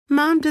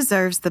Mom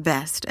deserves the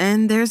best,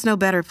 and there's no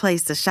better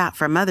place to shop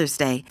for Mother's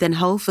Day than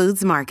Whole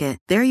Foods Market.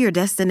 They're your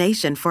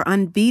destination for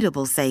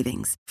unbeatable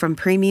savings, from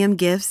premium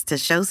gifts to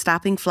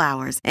show-stopping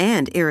flowers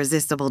and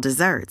irresistible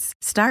desserts.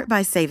 Start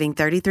by saving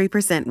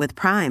 33% with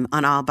Prime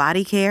on all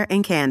body care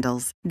and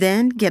candles.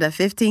 Then get a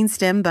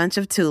 15-stem bunch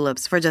of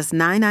tulips for just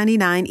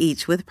 $9.99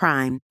 each with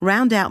Prime.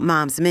 Round out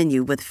Mom's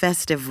menu with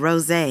festive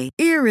rosé,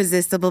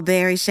 irresistible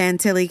berry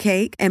chantilly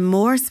cake, and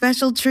more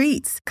special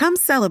treats. Come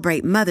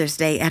celebrate Mother's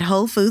Day at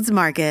Whole Foods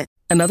Market.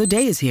 Another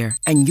day is here,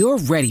 and you're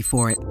ready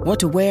for it. What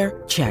to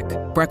wear? Check.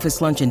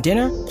 Breakfast, lunch, and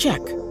dinner? Check.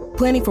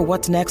 Planning for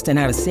what's next and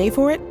how to save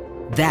for it?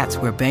 That's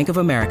where Bank of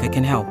America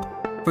can help.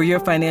 For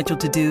your financial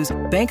to-dos,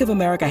 Bank of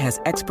America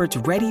has experts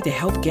ready to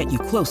help get you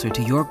closer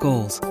to your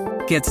goals.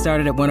 Get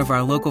started at one of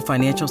our local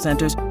financial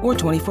centers or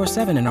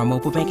 24/7 in our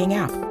mobile banking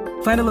app.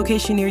 Find a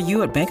location near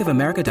you at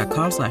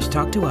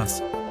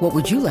bankofamerica.com/talktous. What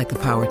would you like the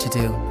power to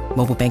do?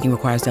 Mobile banking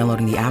requires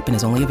downloading the app and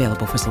is only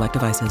available for select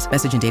devices.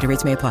 Message and data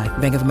rates may apply.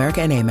 Bank of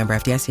America N.A., member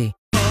FDIC.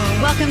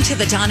 Welcome to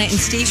the Donna and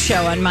Steve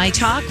Show on My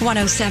Talk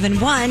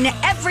 107.1,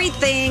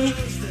 Everything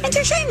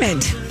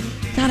Entertainment.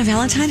 Donna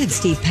Valentine and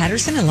Steve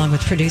Patterson, along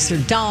with producer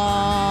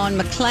Don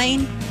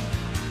McLean.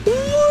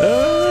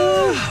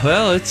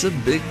 Well, it's a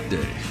big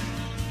day.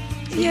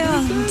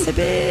 Yeah, it's a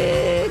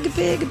big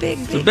day today.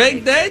 It's a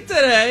big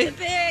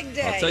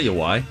day. I'll tell you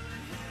why.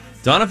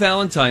 Donna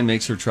Valentine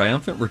makes her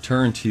triumphant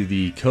return to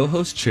the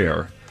co-host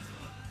chair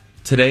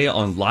today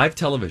on live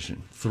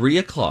television, 3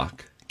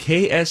 o'clock,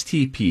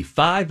 KSTP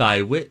 5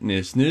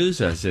 Eyewitness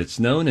News, as it's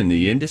known in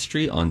the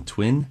industry, on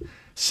Twin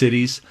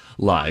Cities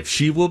Live.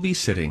 She will be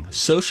sitting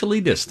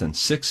socially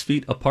distanced, 6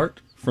 feet apart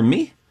from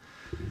me.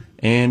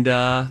 And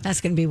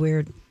that's going to be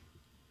weird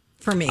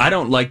for me. I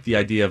don't like the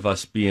idea of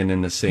us being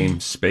in the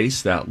same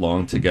space that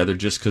long together,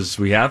 just because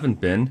we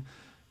haven't been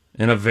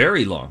in a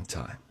very long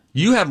time.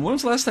 You have. When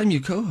was the last time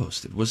you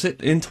co-hosted? Was it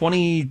in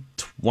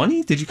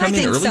 2020? Did you come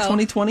in early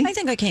 2020? I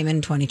think I came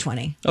in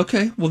 2020.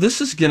 Okay. Well,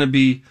 this is going to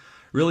be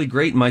really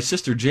great. My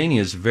sister Janie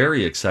is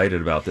very excited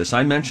about this.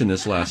 I mentioned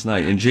this last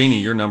night, and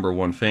Janie, your number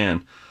one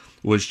fan,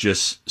 was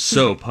just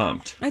so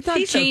pumped. I thought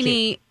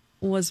Janie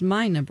was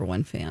my number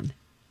one fan.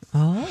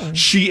 Oh.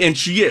 She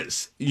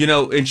is. And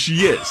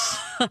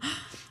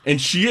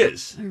she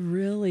is. I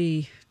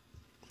really...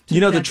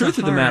 the truth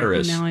of the matter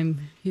is... Now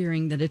I'm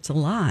hearing that it's a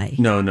lie.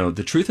 No.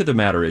 The truth of the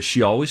matter is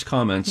she always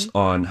comments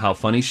on how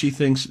funny she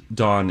thinks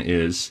Dawn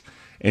is,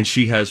 and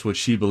she has what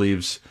she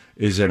believes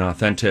is an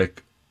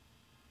authentic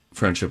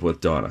friendship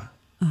with Donna.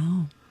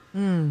 Oh.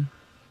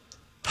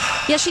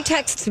 Yeah, she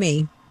texts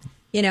me.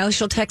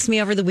 She'll text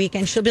me over the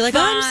weekend. She'll be like,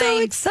 Fine. I'm so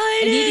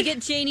excited. I need to get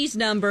Janie's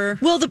number.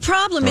 Well, the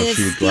problem is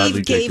she would gladly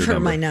Steve take gave your her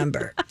number. my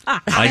number.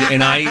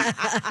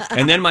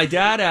 And then my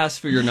dad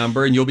asked for your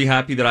number, and you'll be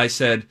happy that I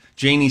said,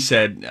 Janie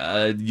said,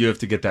 you have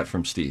to get that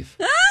from Steve.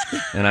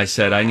 And I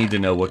said, I need to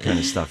know what kind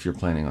of stuff you're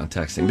planning on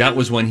texting. That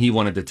was when he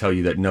wanted to tell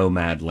you that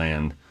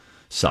Nomadland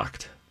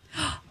sucked.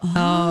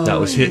 Oh, that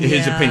was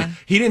his opinion.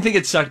 He didn't think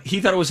it sucked.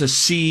 He thought it was a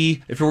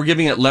C. If we were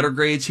giving it letter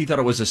grades, he thought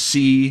it was a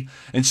C.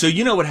 And so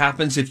you know what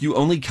happens if you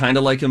only kind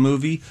of like a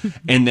movie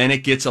and then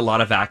it gets a lot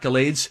of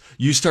accolades,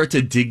 you start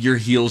to dig your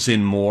heels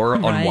in more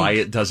on why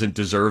it doesn't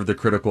deserve the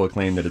critical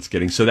acclaim that it's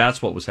getting. So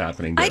that's what was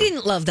happening there. I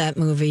didn't love that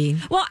movie.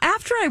 Well,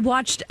 after I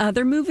watched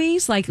other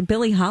movies like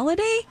Billie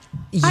Holiday,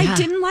 I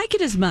didn't like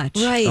it as much.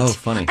 Right. Oh,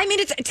 funny. I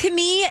mean, to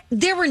me,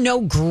 there were no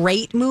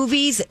great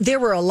movies. There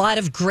were a lot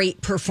of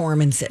great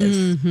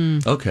performances.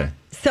 Okay.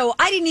 So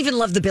I didn't even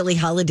love the Billie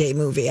Holiday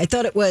movie. I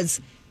thought it was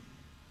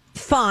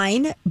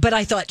fine, but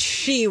I thought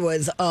she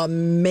was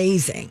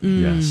amazing.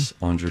 Yes.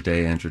 Andra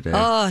Day.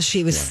 Oh,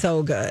 she was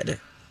so good.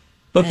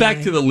 But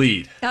back to the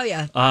lead. Oh,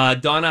 yeah.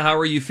 Donna, how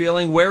are you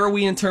feeling? Where are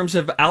we in terms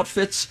of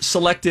outfits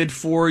selected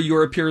for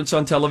your appearance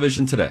on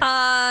television today?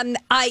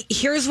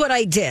 Here's what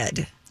I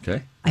did.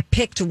 Okay. I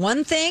picked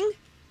one thing,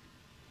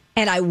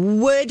 and I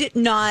would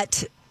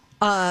not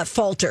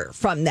falter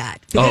from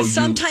that. Because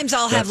sometimes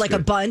I'll have like a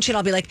bunch, and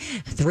I'll be like,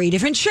 3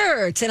 different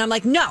shirts. And I'm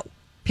like, no,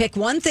 pick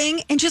one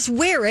thing and just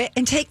wear it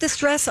and take the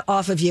stress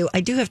off of you.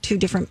 I do have 2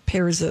 different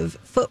pairs of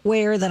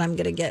footwear that I'm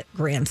going to get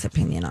Graham's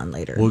opinion on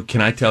later. Well,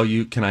 can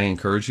I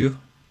encourage you?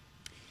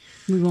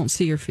 We won't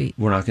see your feet.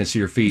 We're not going to see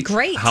your feet.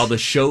 Great. How the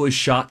show is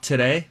shot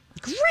today?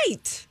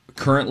 Great.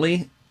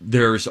 Currently,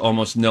 there's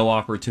almost no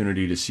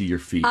opportunity to see your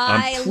feet.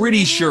 I'm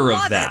pretty sure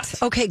of that.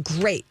 It. Okay,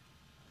 great.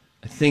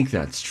 I think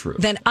that's true.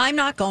 Then I'm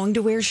not going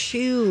to wear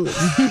shoes.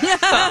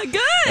 Good.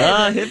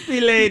 Hippie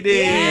lady.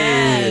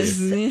 Yes.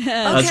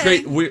 That's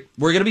great. We're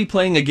going to be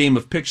playing a game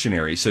of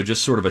Pictionary, so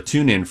just sort of a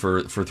tune-in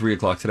for 3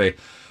 o'clock today.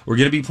 We're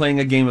going to be playing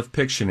a game of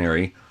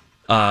Pictionary.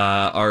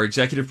 Our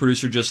executive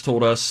producer just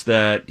told us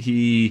that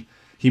he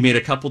made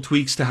a couple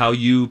tweaks to how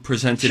you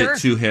presented it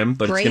to him,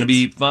 but It's going to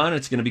be fun.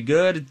 It's going to be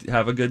good.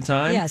 Have a good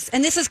time. Yes,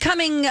 and this is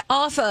coming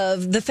off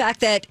of the fact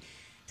that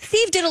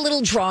Steve did a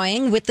little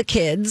drawing with the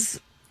kids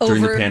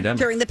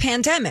during the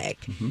pandemic.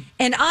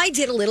 And I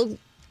did a little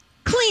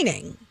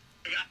cleaning.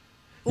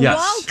 Yes.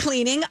 while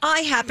cleaning, I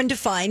happened to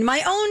find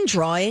my own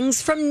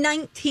drawings from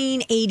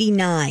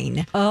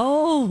 1989.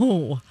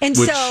 Oh. And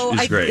Which so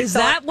is great. Is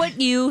that what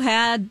you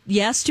had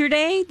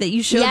yesterday that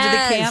you showed to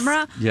the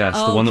camera? Yes,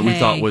 the one that we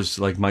thought was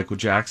like Michael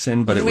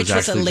Jackson, but it was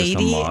actually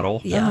just a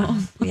model. Yeah,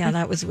 yeah,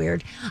 that was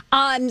weird.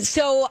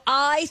 So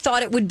I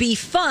thought it would be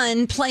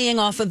fun playing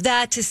off of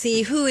that to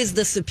see who is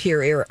the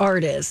superior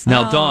artist.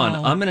 Now, Dawn,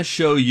 I'm going to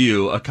show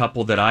you a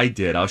couple that I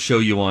did. I'll show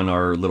you on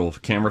our little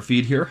camera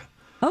feed here.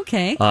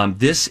 Okay.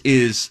 This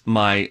is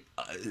my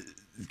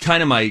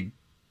kind of my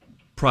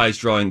prize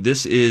drawing.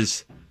 This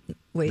is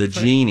the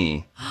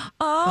genie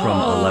from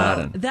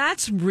Aladdin.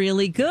 That's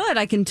really good.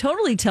 I can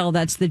totally tell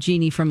that's the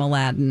genie from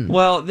Aladdin.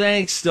 Well,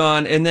 thanks,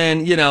 Dawn. And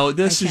then,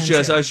 this is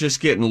just, I was just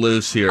getting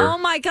loose here. Oh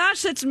my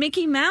gosh, that's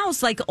Mickey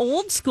Mouse, like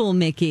old school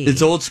Mickey.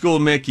 It's old school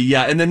Mickey,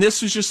 yeah. And then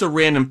this was just a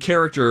random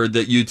character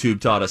that YouTube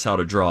taught us how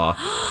to draw,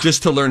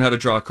 just to learn how to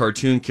draw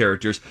cartoon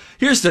characters.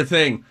 Here's the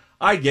thing.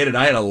 I get it.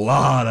 I had a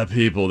lot of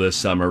people this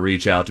summer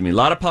reach out to me. A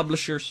lot of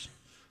publishers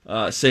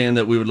saying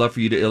that we would love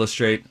for you to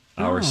illustrate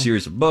our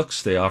series of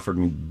books. They offered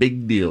me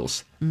big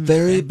deals.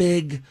 Very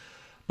big.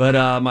 But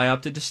I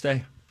opted to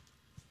stay.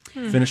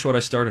 Finish what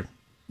I started.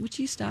 Would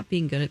you stop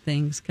being good at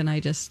things? Can I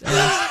just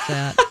ask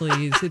that,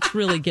 please? It's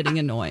really getting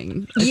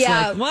annoying. It's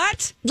like,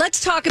 what?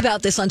 Let's talk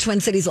about this on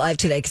Twin Cities Live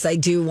today, because I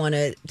do want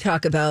to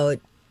talk about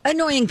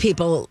annoying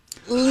people,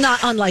 not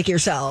unlike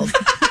yourself.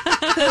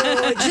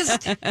 Who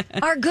just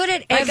are good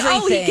at everything.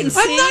 Oh, he can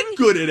sing. I'm not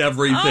good at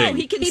everything. Oh,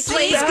 he can He sing.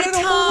 plays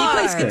guitar. He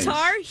plays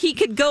guitar. He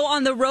could go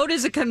on the road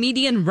as a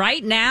comedian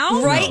right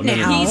now.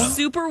 Now. He's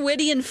super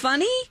witty and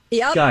funny.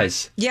 Yep.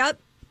 Guys. Yep.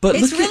 But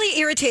it's look really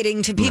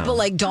irritating to people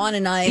like Dawn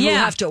and I who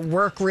have to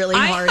work really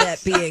hard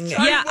at being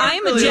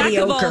I'm a jack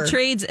of all mediocre.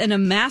 trades and a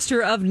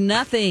master of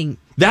nothing.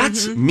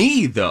 That's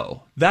me,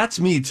 though. That's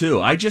me,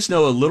 too. I just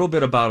know a little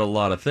bit about a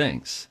lot of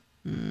things.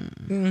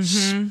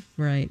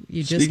 Right.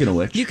 Speaking of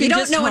which. You can You don't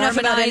just know enough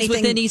about harmonize with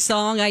anything. any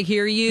song. I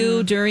hear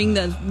you during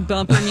the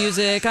bumper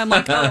music. I'm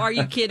like, oh, are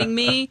you kidding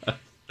me?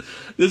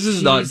 This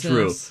is not Jesus.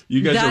 true.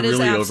 You guys That are is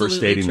really absolutely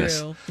overstating this.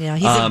 true. Yeah,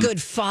 he's a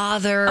good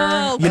father.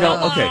 Oh,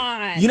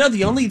 Okay.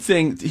 The only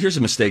thing, here's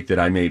a mistake that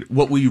I made.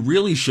 What we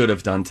really should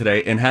have done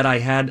today, and had I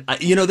had,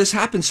 this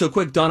happened so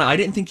quick, Donna, I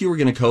didn't think you were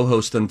going to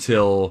co-host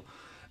until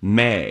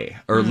May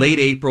or late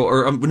April,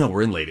 or no,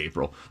 we're in late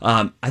April.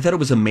 I thought it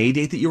was a May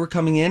date that you were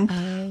coming in.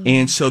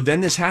 And so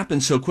then this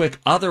happened so quick.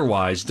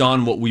 Otherwise,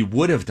 Dawn, what we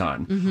would have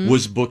done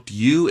was booked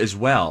you as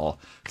well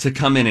to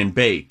come in and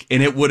bake.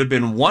 And it would have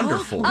been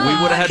wonderful. We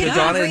would have had the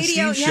Donna and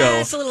Steve show.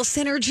 Yes, a little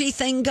synergy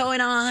thing going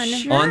on.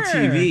 On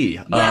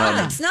TV.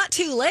 Yeah, it's not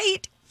too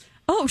late.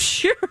 Oh,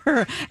 sure.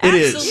 It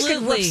is. You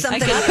could whip Absolutely. I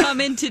something could up. come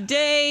in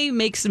today,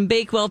 make some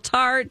Bakewell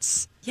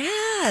tarts.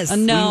 Yes.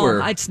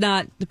 No, it's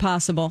not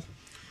possible.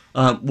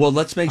 Well,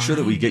 let's make sure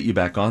that we get you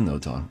back on, though,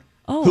 Dawn.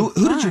 Oh,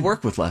 who did you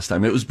work with last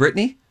time? It was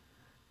Brittany?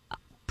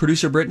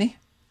 Producer Brittany?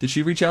 Did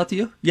she reach out to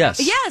you? Yes.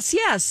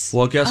 Yes.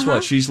 Well, guess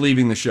what? She's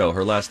leaving the show.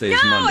 Her last day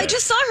is No, Monday. I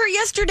just saw her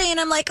yesterday, and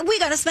I'm like, we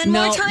got to spend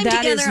No, more time that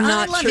together. is I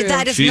not love true. it.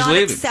 That is She's not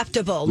leaving.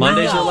 acceptable.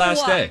 Monday's No. her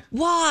last day.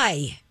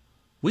 Why?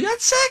 We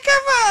got sick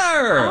of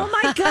her. Oh,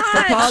 my God.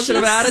 Her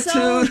positive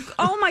attitude.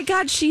 Oh, my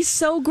God. She's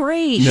so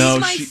great. No,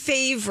 She's my she-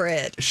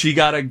 favorite. She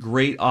got a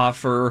great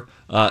offer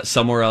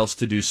somewhere else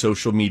to do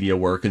social media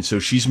work, and so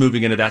she's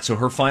moving into that. So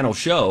her final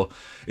show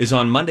is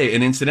on Monday.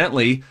 And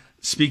incidentally,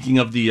 speaking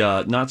of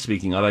not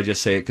speaking of, I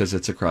just say it because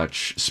it's a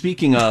crutch.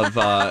 Speaking of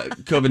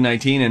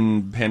COVID-19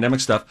 and pandemic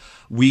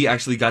stuff, we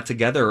actually got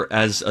together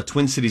as a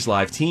Twin Cities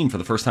Live team for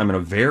the first time in a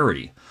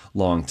very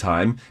long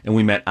time, and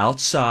we met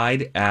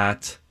outside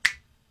at,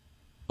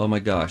 oh my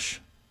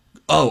gosh,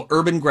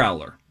 Urban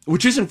Growler,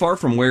 which isn't far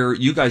from where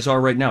you guys are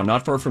right now.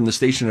 Not far from the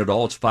station at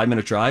all. It's a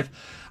 5-minute drive.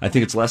 I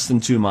think it's less than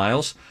 2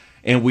 miles.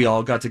 And we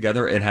all got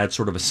together and had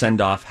sort of a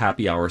send-off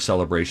happy hour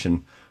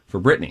celebration for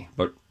Brittany.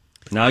 But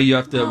now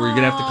we're going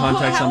to have to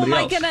contact somebody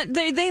else.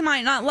 They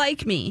might not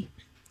like me.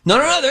 No,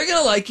 they're going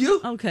to like you.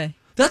 Okay.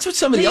 That's what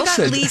somebody You else got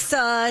said.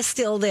 Lisa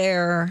still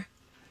there,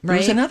 There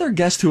was right? another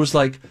guest who was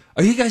like,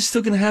 are you guys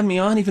still going to have me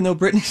on even though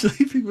Brittany's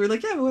leaving? We were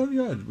like, yeah, we'll have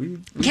you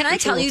on. Can I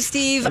tell you,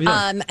 Steve?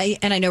 Yeah.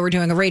 And I know we're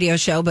doing a radio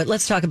show, but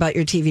let's talk about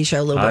your TV show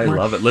a little bit more. I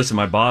love it. Listen,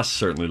 my boss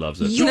certainly loves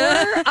it.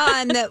 You're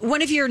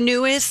one of your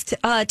newest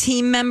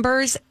team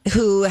members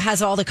who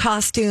has all the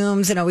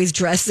costumes and always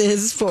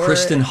dresses for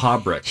Kristen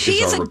Hobrick. She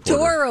is our reporter.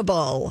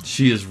 adorable.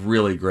 She is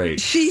really great.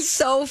 She's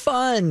so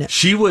fun.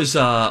 She was,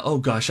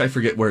 I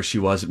forget where she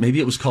was. Maybe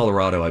it was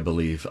Colorado, I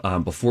believe,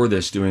 before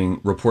this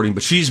doing reporting.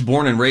 But she's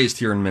born and raised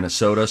here in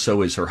Minnesota.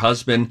 So is her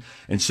husband.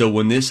 And so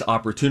when this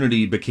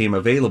opportunity became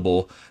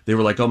available, they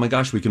were like, oh my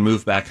gosh, we can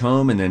move back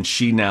home. And then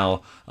she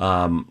now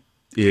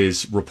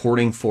is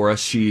reporting for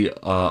us. She,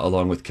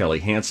 along with Kelly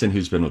Hansen,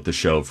 who's been with the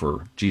show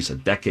for, a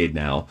decade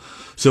now.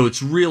 So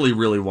it's really,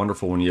 really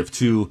wonderful when you have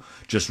two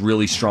just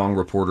really strong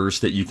reporters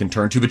that you can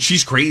turn to. But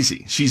she's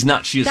crazy. She's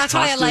not. She has That's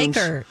costumes. why I like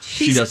her.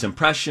 She does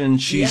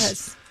impressions.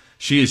 She's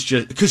She is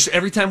just, because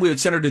every time we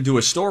would send her to do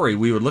a story,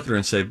 we would look at her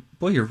and say,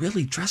 boy, you're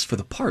really dressed for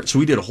the part. So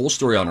we did a whole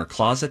story on her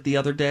closet the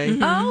other day.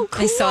 Mm-hmm. Oh,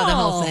 cool. I saw the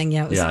whole thing.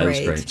 Yeah, it was great. It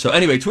was great. So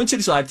anyway, Twin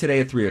Cities Live today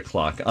at 3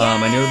 o'clock.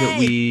 I know that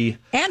we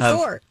And have,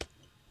 4.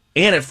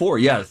 And at 4,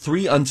 yeah,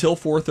 3 until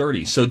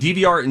 4:30. So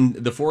DVR, and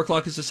the 4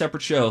 o'clock is a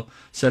separate show.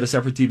 Set a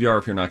separate DVR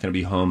if you're not going to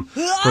be home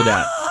for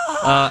that.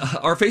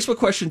 Our Facebook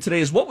question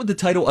today is, what would the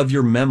title of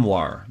your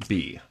memoir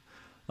be?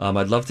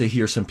 I'd love to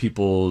hear some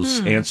people's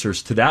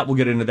answers to that. We'll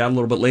get into that a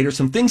little bit later.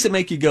 Some things that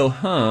make you go,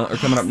 huh, are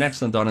coming up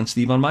next on Dawn and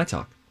Steve on My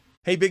Talk.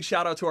 Hey, big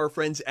shout out to our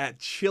friends at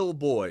Chill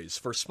Boys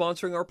for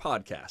sponsoring our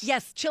podcast.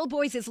 Yes, Chill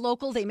Boys is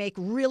local. They make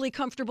really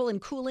comfortable and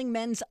cooling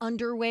men's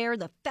underwear.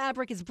 The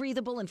fabric is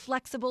breathable and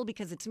flexible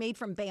because it's made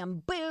from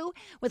bamboo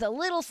with a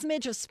little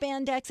smidge of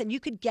spandex, and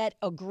you could get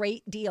a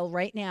great deal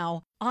right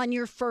now on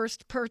your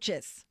first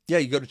purchase. Yeah,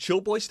 you go to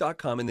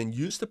chillboys.com and then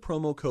use the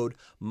promo code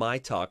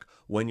MyTalk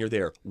when you're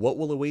there. What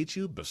will await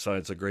you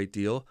besides a great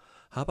deal?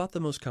 How about the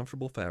most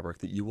comfortable fabric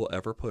that you will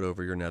ever put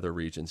over your nether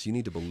regions? You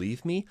need to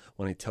believe me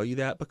when I tell you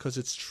that, because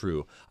it's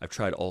true. I've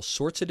tried all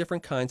sorts of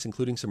different kinds,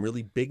 including some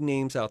really big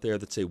names out there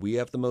that say we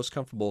have the most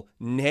comfortable.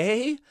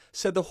 Nay,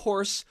 said the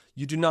horse,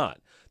 you do not.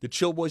 The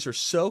Chill Boys are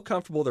so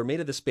comfortable. They're made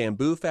of this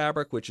bamboo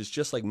fabric, which is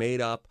just like made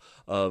up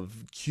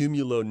of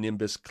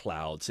cumulonimbus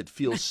clouds. It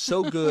feels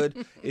so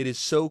good. It is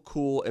so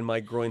cool. And my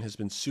groin has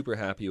been super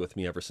happy with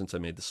me ever since I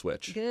made the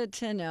switch. Good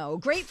to know.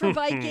 Great for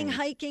biking,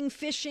 hiking,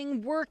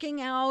 fishing,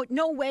 working out.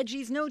 No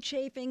wedgies, no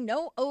chafing,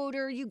 no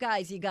odor. You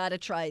guys, you got to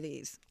try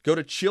these. Go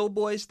to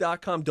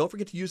chillboys.com. Don't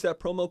forget to use that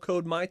promo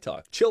code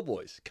MyTalk. Chill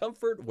Boys,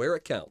 comfort where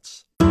it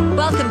counts.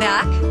 Welcome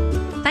back.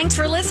 Thanks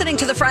for listening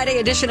to the Friday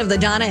edition of the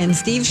Donna and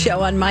Steve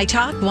Show on My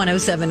Talk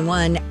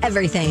 107.1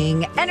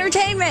 Everything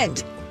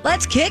Entertainment.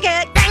 Let's kick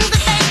it.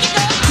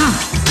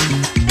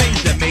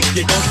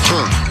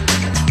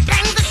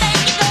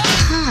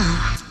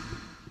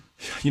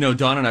 You know,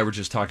 Dawn and I were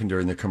just talking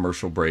during the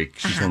commercial break.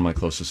 She's one of my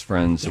closest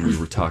friends, and we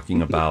were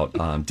talking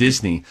about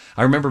Disney.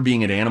 I remember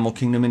being at Animal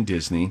Kingdom in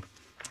Disney,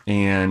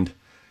 and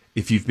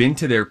if you've been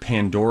to their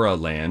Pandora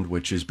Land,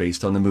 which is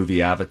based on the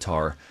movie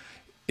Avatar,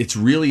 it's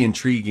really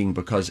intriguing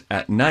because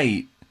at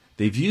night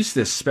they've used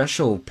this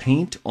special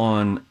paint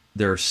on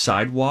their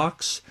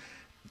sidewalks.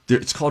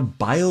 It's called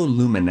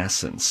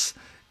bioluminescence.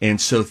 And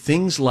so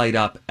things light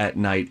up at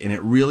night, and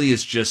it really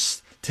is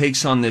just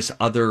takes on this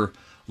other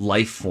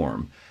life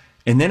form.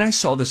 And then I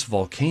saw this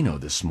volcano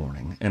this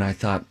morning, and I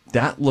thought,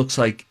 that looks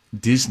like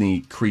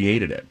Disney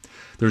created it.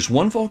 There's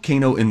one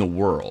volcano in the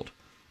world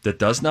that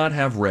does not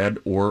have red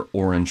or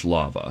orange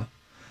lava.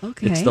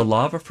 Okay. It's the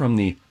lava from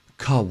the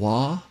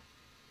Kawah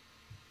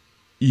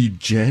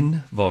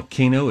Ijen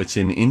volcano. It's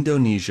in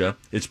Indonesia.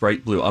 It's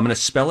bright blue. I'm going to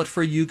spell it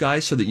for you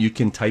guys so that you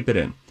can type it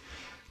in.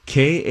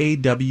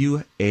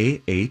 Kawah,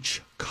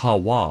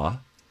 Kawah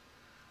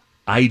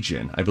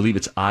Ijen. I believe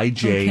it's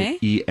Ijen.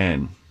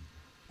 Okay.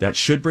 That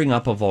should bring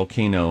up a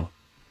volcano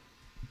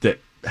that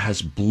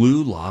has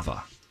blue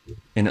lava.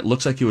 And it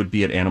looks like it would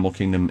be at Animal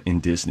Kingdom in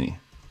Disney.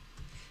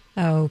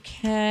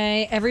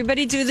 Okay.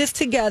 Everybody do this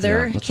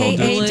together. Yeah,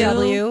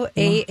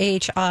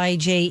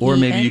 Kawahijен. Or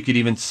maybe you could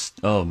even...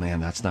 Oh,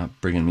 man, that's not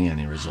bringing me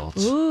any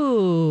results.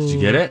 Ooh. Did you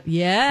get it?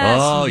 Yes.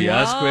 Oh,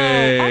 yes,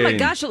 Queen. Oh, my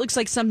gosh, it looks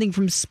like something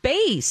from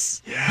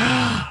space.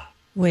 Yeah.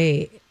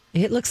 Wait,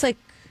 it looks like...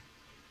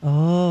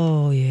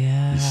 Oh,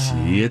 yeah. You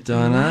see it,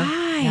 Donna?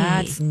 Right.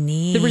 That's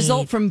neat. The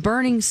result from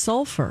burning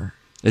sulfur.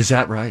 Is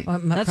that right? Well,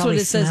 that's what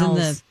it says in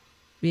the...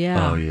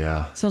 Yeah. Oh,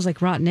 yeah. Sounds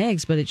like rotten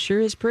eggs, but it sure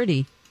is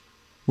pretty.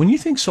 When you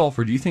think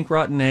sulfur, do you think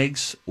rotten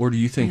eggs or do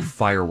you think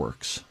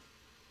fireworks?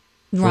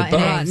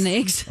 Rotten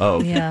eggs. Oh,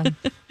 yeah.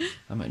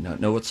 I might not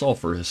know what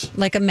sulfur is.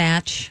 Like a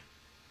match.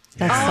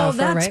 That's sulfur,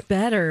 that's right?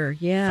 better.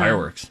 Yeah.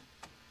 Fireworks.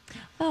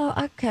 Oh,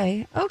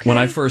 okay. Okay. When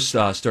I first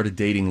started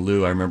dating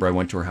Lou, I remember I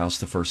went to her house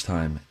the first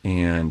time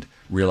and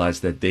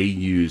realized that they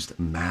used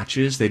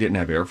matches. They didn't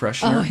have air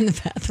freshener. Oh, in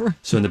the bathroom.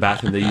 So in the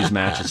bathroom, they use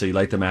matches. So you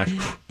light the match,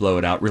 blow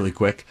it out really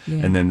quick,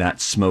 and then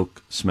that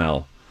smoke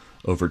smell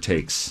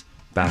overtakes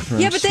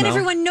bathroom Yeah, but then smell.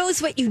 everyone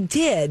knows what you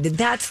did.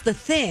 That's the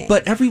thing.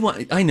 But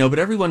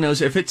everyone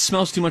knows if it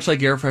smells too much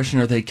like air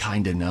freshener, they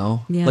kind of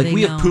know. Yeah, like they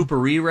we know. have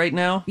Poopery right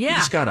now. Yeah. We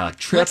just got a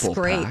triple That's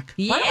great. pack.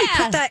 Why don't we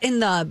put that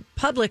in the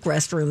public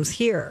restrooms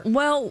here?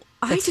 Well,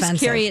 I just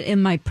carry it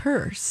in my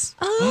purse.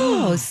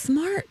 Oh,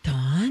 smart,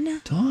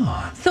 Dawn.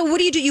 Dawn. So what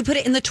do? You put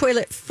it in the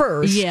toilet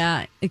first?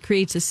 Yeah, it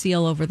creates a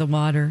seal over the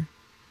water.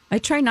 I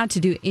try not to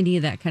do any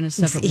of that kind of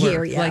stuff at work.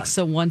 Here, yeah. Like,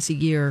 so once a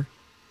year,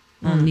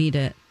 I'll need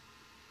it.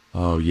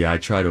 Oh, yeah, I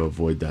try to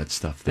avoid that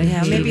stuff.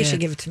 Yeah, maybe you should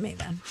give it to me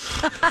then.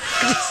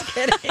 Just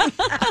kidding.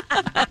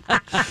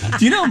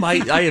 Do you know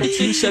I have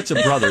two sets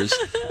of brothers.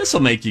 This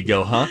will make you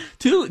go, huh?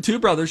 Two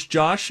brothers,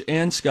 Josh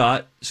and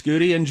Scott,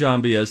 Scooty and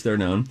Jambi as they're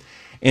known,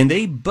 and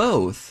they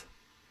both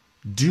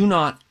do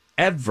not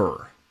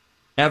ever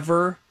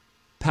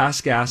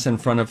pass gas in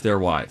front of their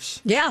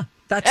wives. Yeah,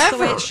 that's the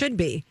way it should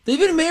be. They've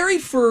been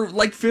married for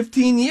like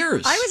 15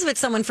 years. I was with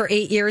someone for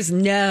 8 years,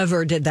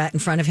 never did that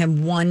in front of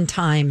him one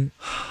time,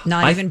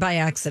 not even by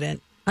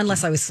accident,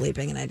 unless I was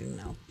sleeping and I didn't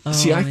know.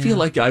 See, I feel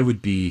like I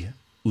would be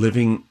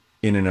living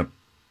in an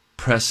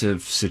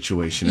oppressive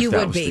situation if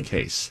that was the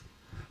case.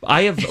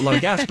 I have a lot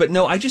of gas, but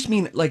no, I just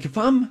mean like if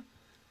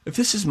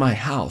this is my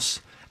house,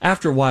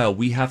 after a while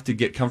we have to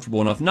get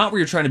comfortable enough, not where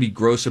you're trying to be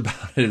gross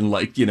about it and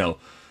like,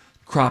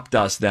 crop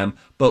dust them,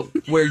 but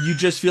where you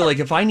just feel like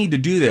if I need to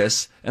do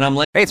this and I'm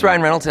like, hey, it's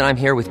Ryan Reynolds and I'm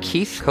here with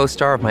Keith,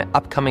 co-star of my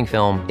upcoming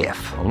film,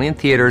 If, only in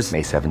theaters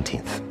May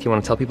 17th. Do you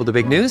want to tell people the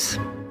big news?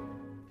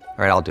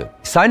 All right, I'll do it.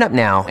 Sign up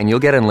now and you'll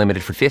get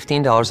unlimited for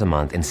 $15 a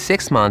month and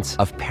 6 months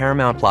of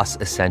Paramount Plus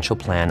Essential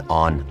Plan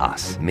on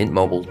us.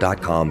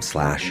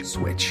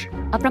 MintMobile.com/switch.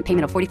 Upfront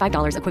payment of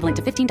 $45 equivalent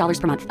to $15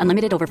 per month.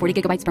 Unlimited over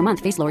 40 gigabytes per month.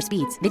 Face lower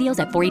speeds. Videos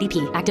at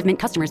 480p. Active Mint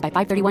customers by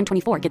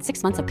 531.24 get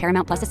 6 months of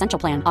Paramount Plus Essential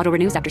Plan. Auto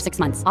renews after 6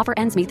 months. Offer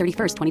ends May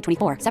 31st,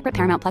 2024. Separate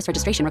Paramount Plus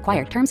registration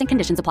required. Terms and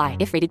conditions apply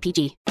if rated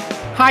PG.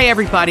 Hi,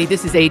 everybody.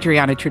 This is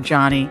Adriana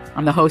Trajani.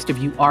 I'm the host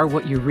of You Are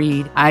What You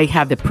Read. I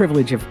have the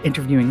privilege of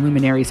interviewing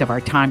luminaries of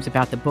our times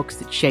about the books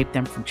that shaped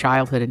them from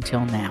childhood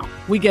until now.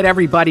 We get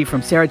everybody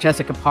from Sarah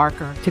Jessica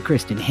Parker to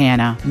Kristen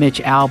Hanna, Mitch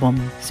Albom,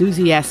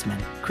 Susie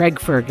Essman, Craig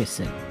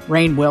Ferguson,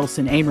 Rainn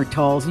Wilson, Amor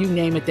Tolls, you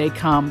name it, they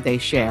come, they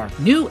share.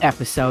 New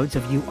episodes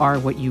of You Are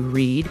What You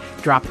Read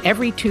drop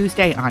every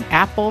Tuesday on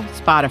Apple,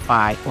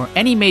 Spotify, or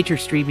any major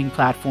streaming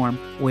platform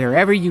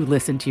wherever you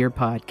listen to your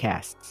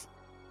podcasts.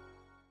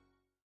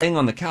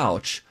 On the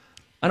couch,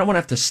 I don't want to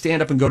have to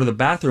stand up and go to the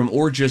bathroom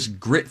or just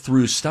grit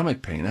through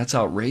stomach pain. That's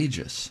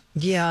outrageous.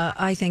 Yeah,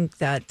 I think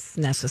that's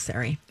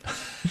necessary.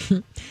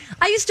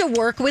 I used to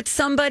work with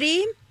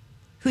somebody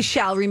who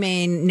shall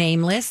remain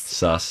nameless.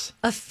 Sus.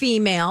 A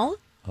female.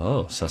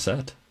 Oh,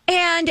 Susette.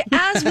 And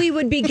as we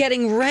would be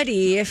getting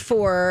ready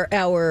for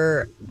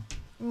our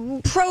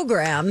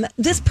program,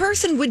 this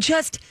person would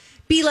just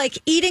be like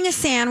eating a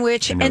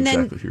sandwich I know and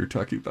exactly then who you're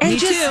talking about.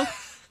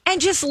 And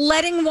just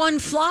letting one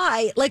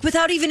fly, like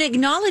without even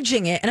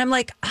acknowledging it. And I'm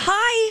like,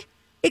 hi,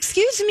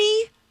 excuse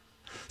me.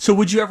 So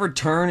would you ever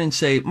turn and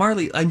say,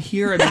 Marley, I'm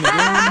here, I'm in the room?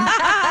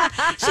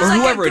 Or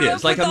like, whoever it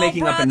is, like I'm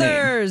making up a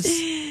name.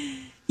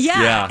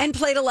 Yeah, and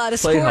played a lot of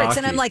sports. Hockey.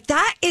 And I'm like,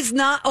 that is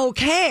not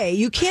okay.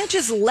 You can't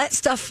just let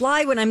stuff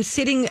fly when I'm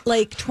sitting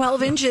like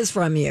 12 inches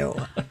from you.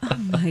 Oh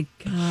my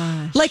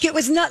gosh. Like it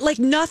was not like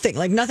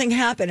nothing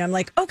happened. I'm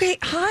like, okay,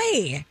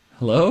 hi.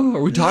 Hello?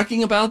 Are we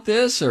talking about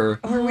this or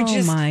we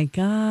just... Oh my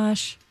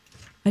gosh.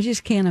 I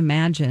just can't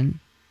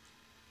imagine.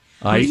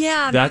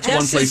 That's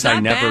one place I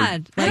never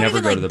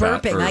go to the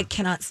bathroom. I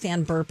cannot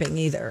stand burping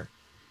either.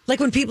 Like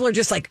when people are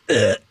just like,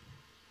 ugh.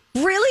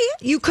 Really?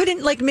 You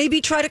couldn't like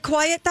maybe try to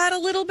quiet that a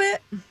little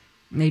bit?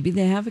 Maybe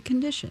they have a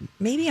condition.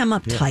 Maybe I'm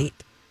uptight.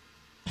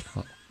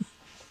 Yeah.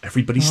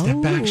 Everybody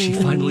step back. She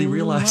finally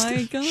realized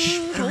it. God. She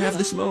better have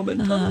this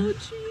moment.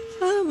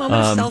 Moment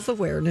of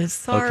self-awareness.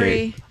 Sorry.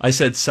 Okay. I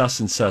said sus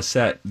and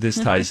susette. This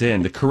ties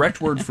in. The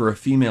correct word for a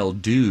female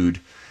dude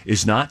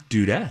is not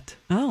dudette.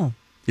 Oh.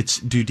 It's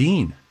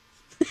dudine.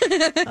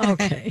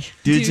 Okay.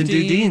 Dudes and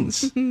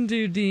dudines.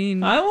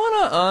 Dudine. I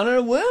want to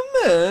honor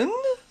women,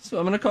 so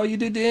I'm going to call you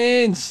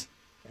dudines.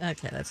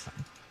 Okay, that's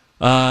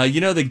fine.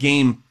 You know the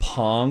game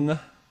Pong?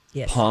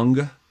 Yes.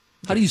 Pong?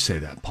 How do you say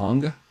that?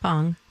 Pong?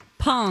 Pong.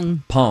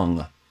 Pong.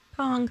 Pong.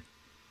 Pong.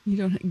 You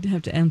don't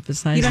have to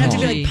emphasize. You don't have to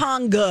be like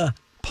Ponga.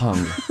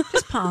 Pong.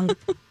 Just Pong.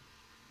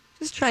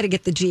 Just try to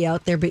get the G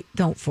out there, but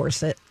don't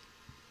force it.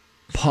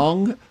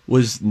 Pong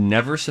was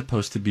never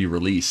supposed to be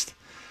released.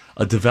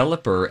 A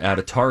developer at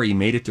Atari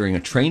made it during a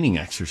training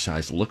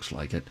exercise, looks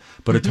like it.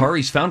 But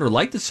Atari's founder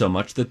liked it so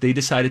much that they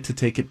decided to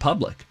take it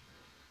public.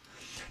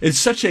 It's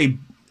such a...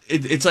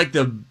 It's like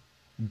the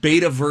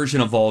beta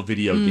version of all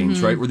video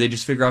games, right? Where they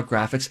just figure out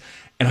graphics.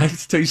 And I have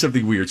to tell you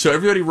something weird. So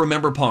everybody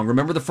remember Pong.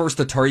 Remember the first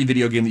Atari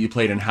video game that you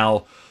played and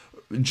how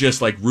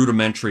just like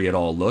rudimentary it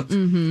all looked?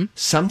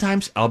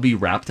 Sometimes I'll be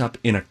wrapped up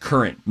in a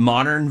current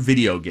modern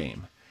video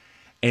game.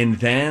 And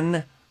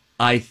then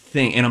I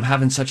think, and I'm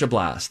having such a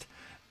blast.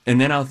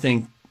 And then I'll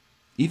think,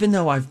 even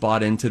though I've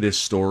bought into this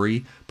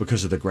story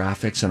because of the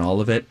graphics and all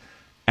of it,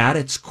 at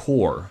its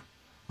core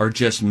are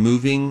just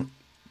moving,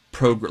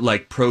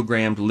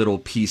 programmed little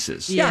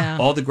pieces. Yeah.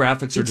 All the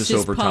graphics are just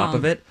over top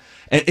of it.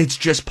 And it's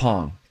just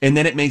Pong. And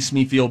then it makes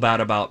me feel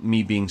bad about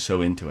me being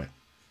so into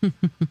it.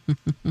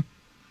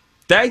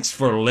 Thanks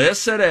for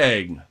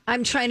listening.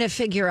 I'm trying to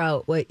figure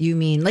out what you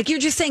mean. Like you're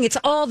just saying it's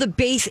all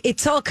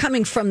it's all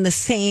coming from the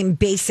same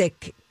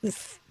basic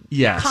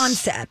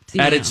concept.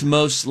 At its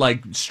most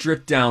like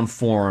stripped down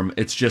form,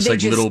 it's just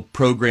like little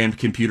programmed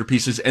computer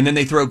pieces, and then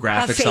they throw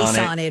graphics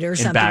on it or and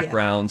something,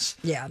 backgrounds.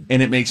 Yeah.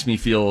 And it makes me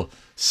feel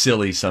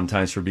silly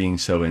sometimes for being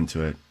so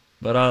into it.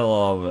 But I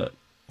love it.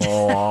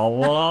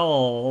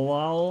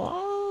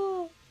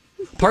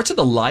 Parts of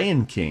The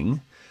Lion King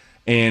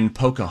and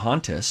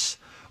Pocahontas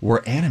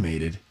were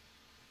animated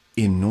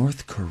in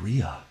North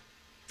Korea.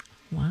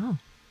 Wow.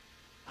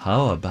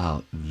 How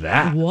about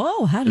that?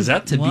 Whoa. Is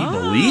that to be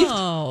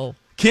believed?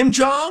 Kim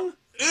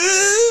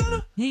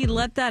Jong-un? He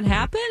let that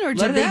happen? Or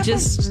did they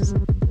just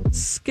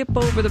skip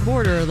over the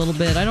border a little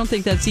bit? I don't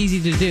think that's easy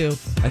to do.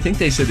 I think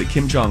they said that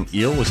Kim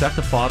Jong-il, was that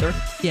the father?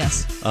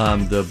 Yes.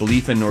 The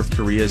belief in North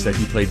Korea is that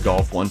he played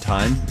golf one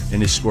time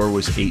and his score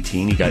was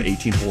 18. He got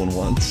 18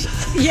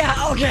 hole-in-ones.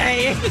 Yeah,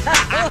 okay.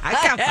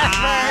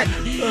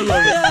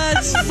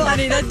 That's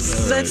funny.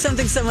 That's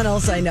something someone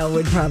else I know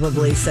would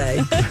probably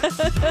say.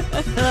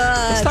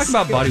 Let's talk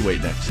about body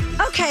weight next.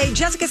 Okay,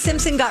 Jessica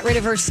Simpson got rid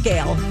of her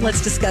scale.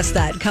 Let's discuss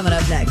that coming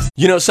up next.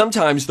 You know,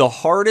 sometimes the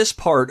hardest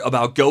part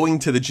about going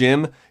to the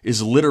gym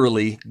is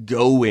literally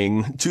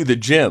going to the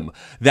gym.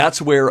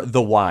 That's where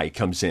the Y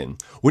comes in.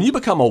 When you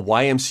become a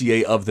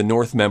YMCA of the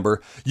North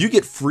member, you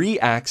get free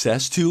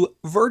access to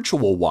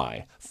Virtual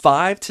Y.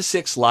 5 to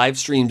 6 live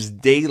streams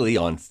daily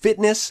on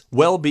fitness,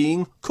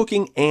 well-being,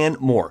 cooking, and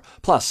more.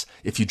 Plus,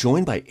 if you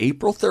join by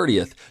April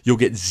 30th, you'll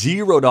get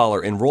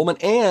 $0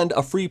 enrollment and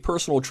a free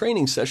personal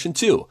training session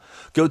too.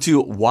 Go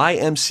to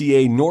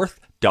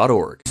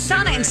ymcanorth.org.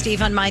 Donna and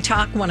Steve on My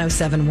Talk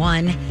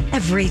 107.1,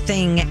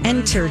 Everything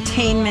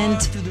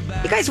Entertainment.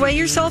 You guys weigh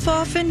yourself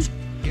often?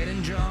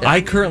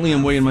 I currently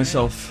am weighing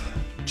myself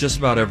just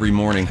about every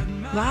morning.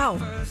 Wow.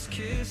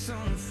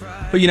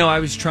 But you know, I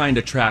was trying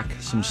to track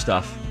some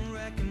stuff.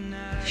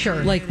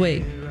 Sure. Like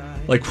weight.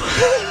 Like,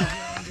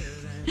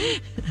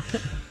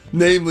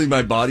 namely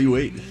my body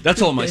weight. That's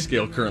all my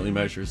scale currently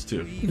measures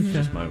too.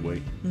 Just my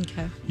weight.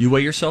 Okay. You weigh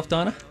yourself,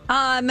 Donna?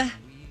 I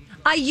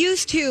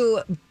used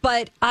to,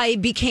 but I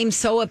became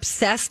so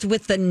obsessed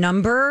with the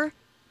number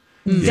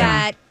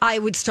that I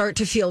would start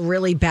to feel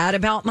really bad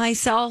about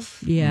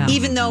myself. Yeah.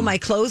 Even though my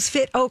clothes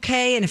fit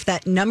okay, and if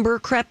that number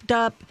crept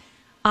up,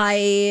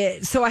 I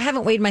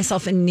haven't weighed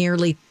myself in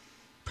nearly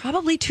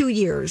probably 2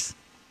 years.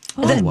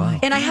 Oh, wow.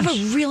 And I have a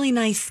really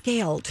nice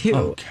scale too.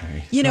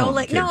 Okay. You know,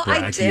 I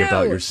do.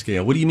 About your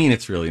scale. What do you mean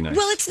it's really nice?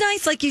 Well, it's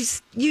nice. Like you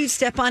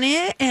step on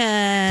it,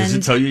 and does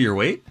it tell you your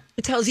weight?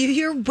 It tells you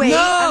your weight.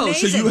 No,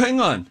 Amazing. so you hang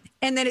on.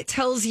 And then it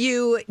tells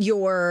you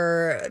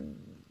your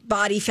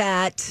body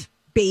fat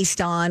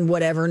based on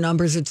whatever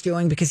numbers it's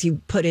doing because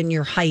you put in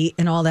your height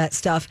and all that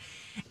stuff.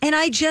 And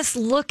I just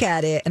look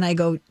at it and I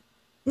go,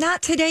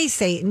 not today,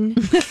 Satan.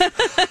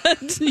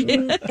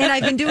 And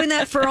I've been doing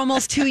that for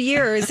almost 2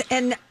 years.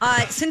 And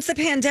since the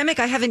pandemic,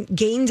 I haven't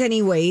gained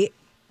any weight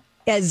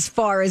as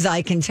far as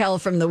I can tell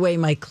from the way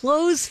my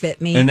clothes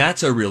fit me. And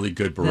that's a really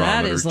good barometer,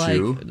 that is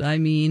too. Like, I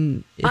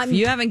mean, if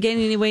you haven't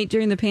gained any weight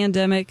during the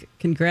pandemic,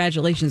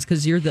 congratulations,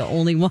 because you're the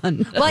only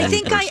one. Well, I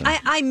think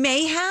I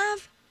may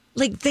have.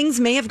 Like, things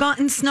may have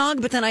gotten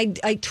snug, but then I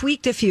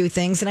tweaked a few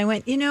things, and I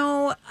went,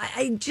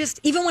 I just,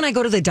 even when I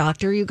go to the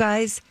doctor, you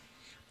guys,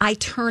 I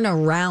turn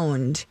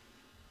around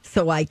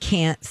so I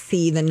can't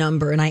see the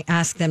number, and I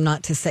ask them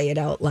not to say it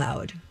out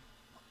loud.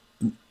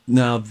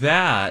 Now,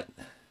 that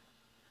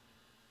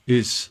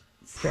is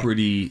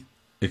pretty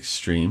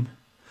extreme.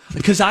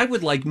 Because I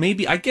would like,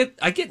 maybe, I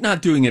get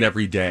not doing it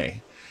every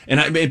day.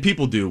 And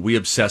people do. We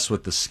obsess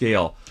with the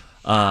scale.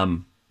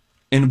 And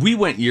we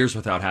went years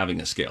without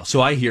having a scale.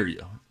 So I hear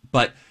you.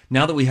 But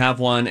now that we have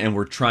one and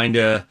we're trying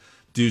to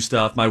do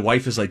stuff, my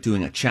wife is like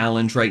doing a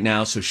challenge right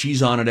now. So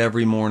she's on it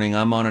every morning.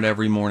 I'm on it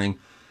every morning.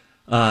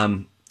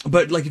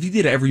 But like if you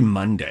did it every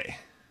Monday,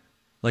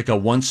 like a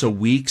once a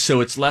week,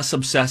 so it's less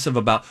obsessive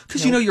about,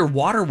 because your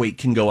water weight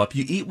can go up.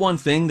 You eat one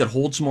thing that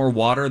holds more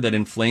water that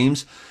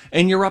inflames,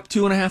 and you're up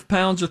 2.5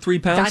 pounds or 3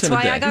 pounds in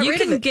a day. I got you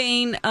rid of can it.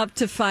 gain up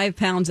to 5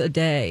 pounds a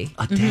day.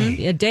 A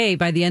day? A day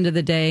by the end of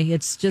the day.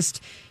 It's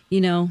just,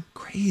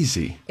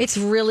 crazy. It's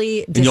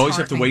really disheartening. And you always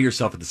have to weigh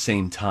yourself at the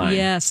same time.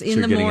 Yes, so in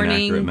you're the getting morning.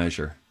 An accurate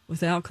measure.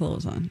 Without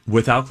clothes on.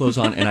 Without clothes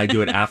on, and I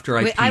do it after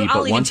I pee. I'll but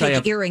even once take I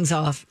have earrings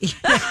off.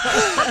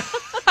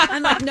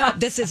 I'm like, no,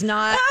 this is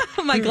not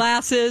my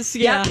glasses.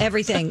 Yeah,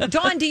 everything.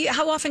 Dawn,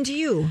 how often do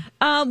you?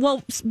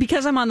 Well,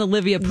 because I'm on the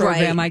Livia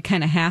program, Right. I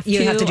kind of have to.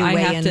 You have to do I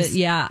weigh-ins. have to,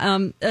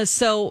 yeah.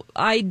 So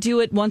I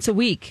do it once a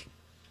week.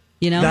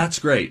 That's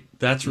great.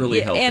 That's really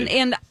healthy.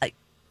 And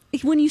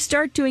when you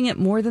start doing it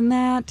more than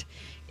that,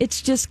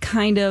 it's just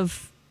kind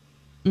of.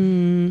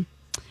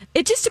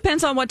 It just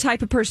depends on what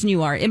type of person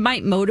you are. It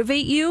might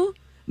motivate you,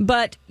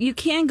 but you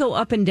can go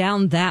up and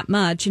down that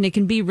much, and it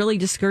can be really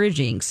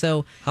discouraging.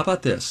 So, how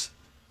about this?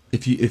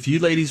 If you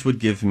ladies would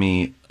give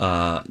me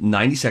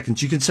 90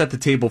 seconds, you can set the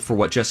table for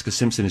what Jessica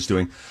Simpson is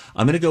doing.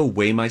 I'm going to go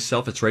weigh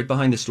myself. It's right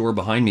behind the store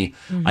behind me.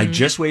 Mm-hmm. I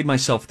just weighed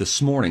myself this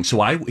morning.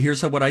 So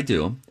here's what I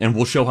do, and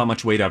we'll show how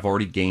much weight I've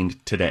already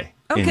gained today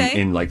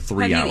in like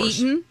 3 hours. Have you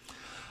eaten?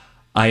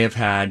 I have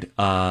had,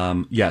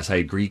 I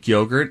had Greek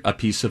yogurt, a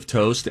piece of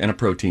toast, and a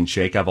protein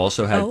shake. I've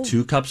also had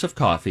 2 cups of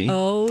coffee.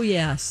 Oh,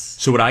 yes.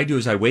 So what I do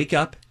is I wake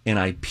up and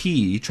I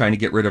pee, trying to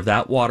get rid of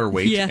that water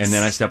weight, and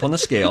then I step on the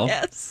scale.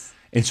 Yes.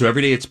 And so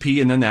every day it's pee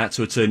and then that,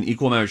 so it's an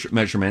equal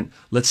measurement.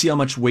 Let's see how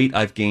much weight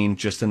I've gained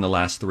just in the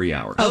last 3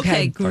 hours.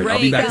 Okay, All great. right,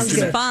 I'll be back Sounds in 2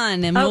 minutes.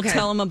 fun, and we'll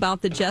tell them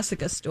about the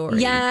Jessica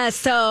story. Yeah,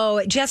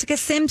 so Jessica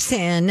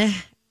Simpson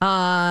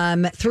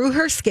threw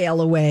her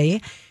scale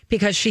away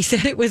because she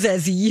said it was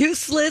as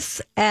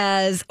useless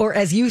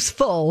as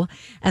useful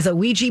as a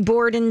Ouija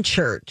board in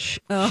church.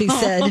 She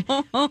said,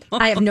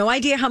 I have no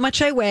idea how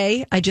much I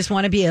weigh. I just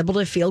want to be able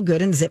to feel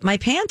good and zip my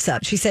pants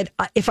up. She said,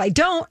 if I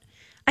don't,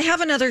 I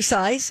have another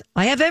size.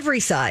 I have every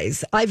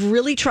size. I've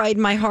really tried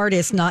my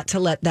hardest not to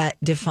let that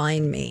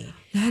define me.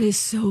 That is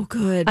so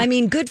good. I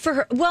mean, good for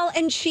her. Well,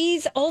 and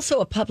she's also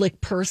a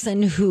public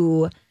person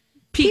who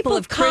people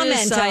have comment on.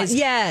 criticized.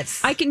 Yes.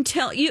 I can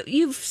tell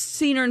you've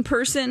seen her in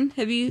person.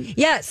 Have you?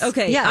 Yes.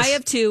 Okay. Yes. I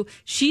have too.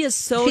 She is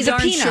so She's a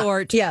darn peanut.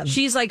 short. Yeah.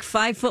 She's like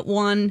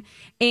 5'1",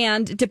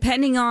 and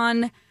depending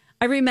on,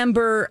 I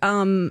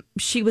remember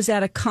she was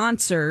at a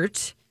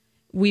concert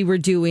we were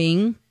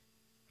doing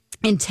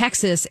in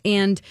Texas,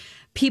 and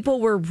people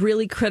were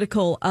really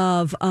critical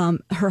of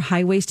her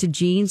high-waisted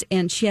jeans,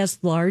 and she has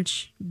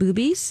large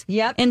boobies.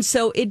 Yep. And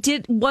so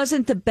it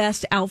wasn't the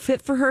best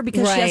outfit for her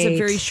because she has a Right.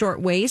 very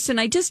short waist, and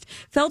I just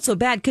felt so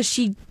bad because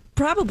she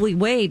probably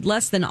weighed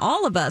less than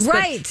all of us.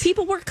 Right. But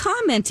people were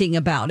commenting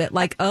about it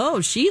like, oh,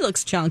 she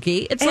looks chunky.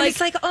 It's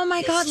like, oh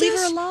my God, leave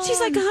her alone.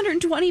 She's like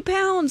 120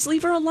 pounds.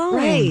 Leave her alone.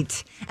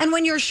 Right. And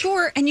when you're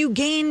short and you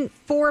gain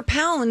 4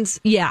 pounds,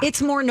 Yeah.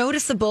 it's more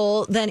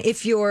noticeable than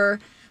if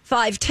you're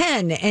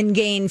 5'10" and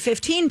gain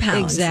 15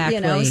 pounds. Exactly.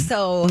 You know,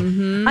 so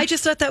I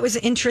just thought that was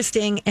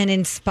interesting and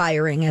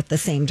inspiring at the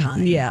same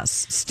time.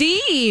 Yes.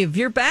 Steve,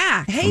 you're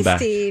back. Hey, I'm back.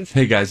 Steve.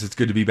 Hey guys, it's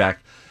good to be back.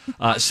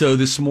 So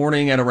this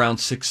morning at around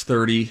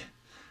 6:30,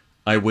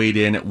 I weighed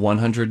in at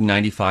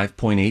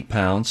 195.8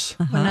 pounds.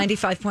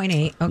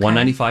 195.8. Okay.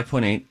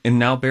 195.8. And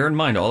now bear in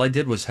mind, all I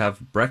did was have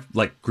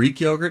like Greek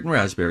yogurt and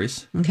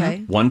raspberries.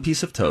 Okay. 1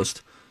 piece of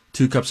toast,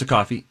 2 cups of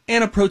coffee,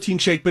 and a protein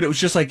shake, but it was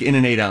just like in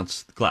an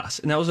 8-ounce glass.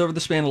 And that was over the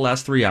span of the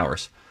last 3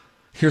 hours.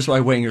 Here's why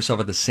weighing yourself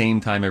at the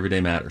same time every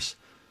day matters.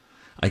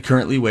 I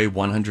currently weigh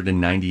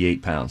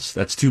 198 pounds.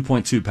 That's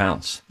 2.2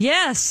 pounds.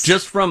 Yes.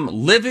 Just from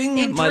living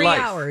In my 3 life.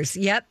 hours.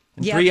 Yep.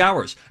 In 3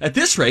 hours. At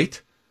this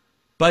rate,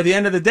 by the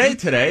end of the day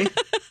today,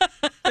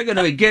 they're going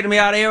to be getting me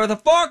out of here with a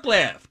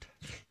forklift.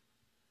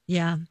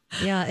 Yeah.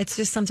 Yeah. It's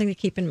just something to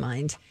keep in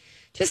mind.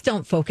 Just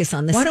don't focus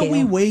on the Why scale. don't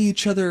we weigh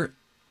each other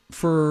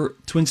for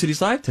Twin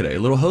Cities Live today? A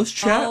little host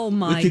chat? Oh,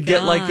 my We could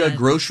get like a God.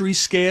 grocery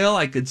scale.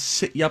 I could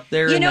sit you up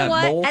there You in know that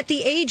what? bowl. At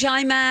the age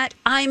I'm at,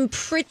 I'm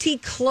pretty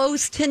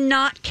close to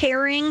not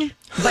caring,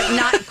 but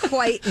not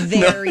quite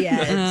there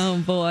yet. Oh,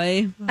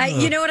 boy.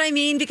 You know what I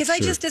mean? Because I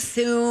just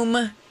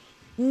assume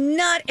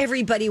not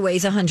everybody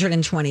weighs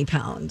 120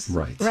 pounds.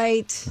 Right.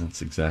 Right.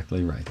 That's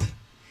exactly right.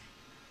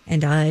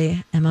 And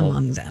I am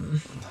among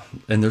them.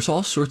 And there's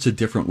all sorts of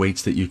different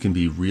weights that you can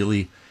be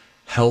really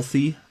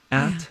healthy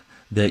at,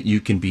 that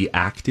you can be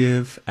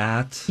active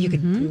at. You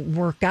could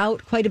work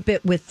out quite a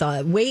bit with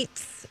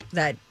weights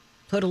that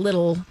put a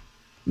little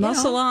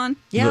Muscle on.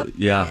 Yep.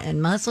 Yeah.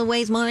 And muscle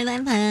weighs more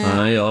than that.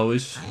 I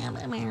always,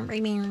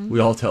 we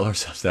all tell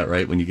ourselves that,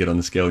 right? When you get on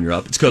the scale and you're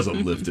up, it's because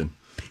I'm lifting.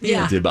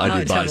 Yeah. I did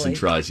buys totally. and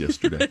tries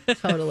yesterday.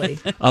 Totally.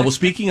 Well,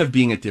 speaking of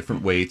being at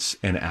different weights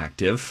and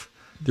active,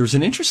 there's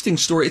an interesting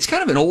story. It's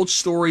kind of an old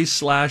story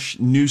 /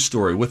 news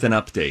story with an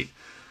update.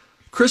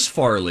 Chris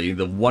Farley,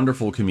 the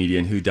wonderful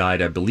comedian who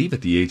died, I believe,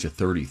 at the age of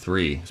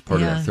 33, as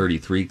part of that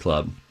 33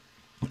 Club.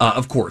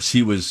 Of course,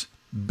 he was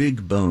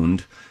big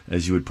boned,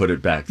 as you would put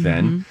it back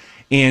then.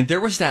 And there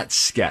was that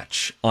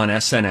sketch on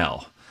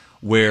SNL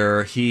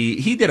where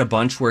he did a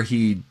bunch where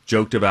he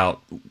joked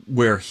about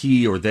where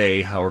he or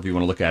they, however you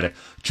want to look at it,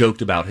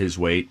 joked about his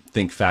weight.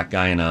 Think fat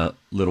guy in a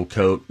little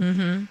coat.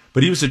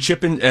 But he was at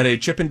a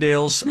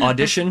Chippendales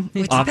audition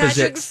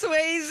opposite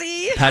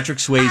Patrick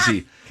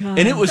Swayze. and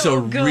it was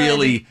so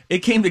good. it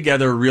came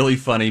together really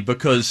funny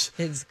because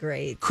It's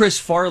great. Chris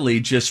Farley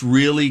just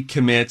really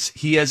commits.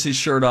 He has his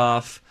shirt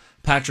off.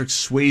 Patrick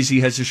Swayze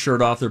has his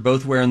shirt off. They're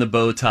both wearing the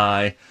bow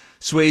tie.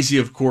 Swayze,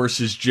 of course,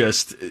 is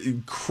just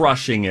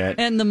crushing it.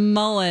 And the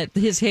mullet,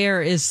 his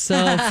hair is so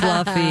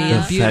fluffy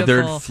and The beautiful.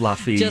 feathered,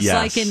 fluffy, Just yes.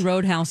 like in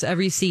Roadhouse,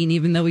 every scene,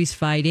 even though he's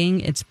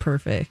fighting, it's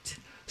perfect.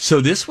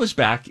 So this was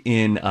back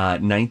in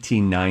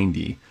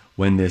 1990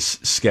 when this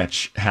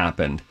sketch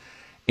happened.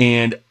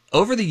 And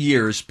over the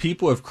years,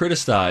 people have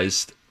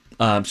criticized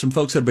some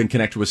folks that have been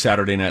connected with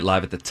Saturday Night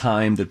Live at the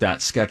time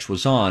that sketch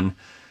was on,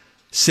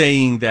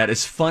 saying that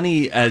as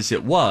funny as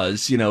it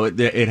was, you know,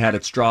 it had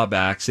its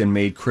drawbacks and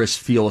made Chris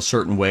feel a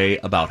certain way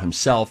about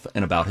himself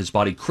and about his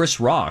body. Chris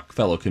Rock,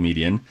 fellow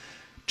comedian,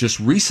 just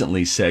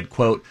recently said,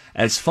 quote,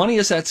 as funny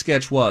as that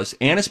sketch was,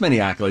 and as many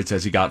accolades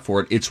as he got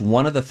for it, it's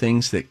one of the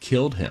things that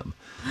killed him.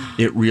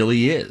 It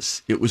really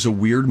is. It was a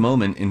weird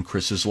moment in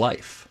Chris's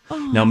life.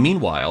 Now,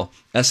 meanwhile,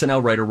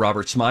 SNL writer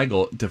Robert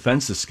Smigel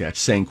defends the sketch,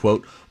 saying,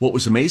 quote, what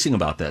was amazing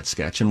about that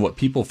sketch and what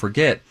people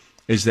forget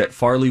is that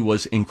Farley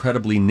was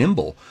incredibly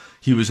nimble.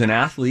 He was an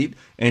athlete,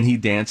 and he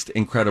danced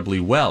incredibly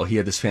well. He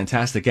had this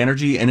fantastic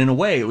energy, and in a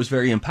way, it was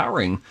very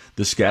empowering,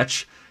 the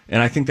sketch.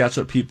 And I think that's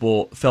what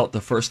people felt the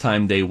first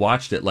time they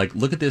watched it. Like,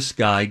 look at this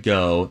guy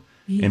go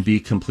and be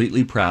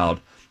completely proud,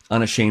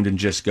 unashamed, and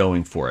just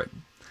going for it.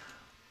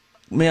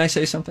 May I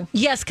say something?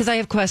 Yes, because I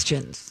have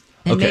questions,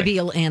 and Okay. maybe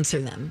you'll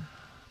answer them.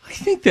 I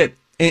think that,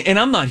 and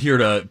I'm not here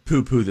to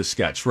poo-poo the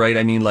sketch, right?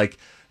 I mean, like,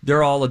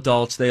 they're all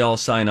adults. They all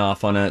sign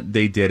off on it.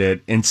 They did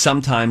it. And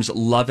sometimes,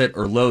 love it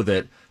or loathe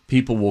it,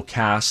 people will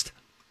cast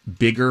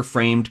bigger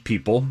framed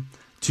people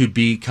to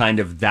be kind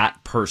of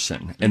that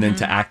person and then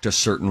to act a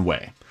certain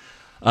way.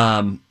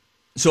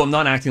 So I'm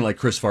not acting like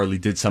Chris Farley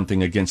did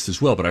something against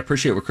his will, but I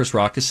appreciate what Chris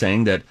Rock is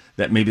saying, that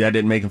maybe that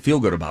didn't make him feel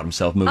good about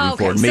himself moving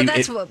forward. So Maybe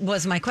that's what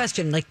was my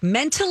question. Like,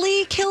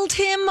 mentally killed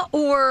him,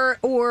 or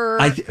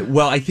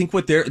I think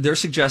what they're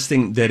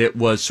suggesting, that it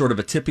was sort of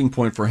a tipping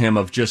point for him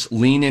of just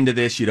lean into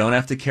this. You don't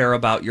have to care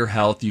about your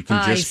health. You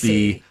can just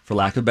be, for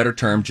lack of a better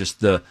term,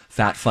 just the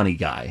fat funny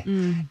guy,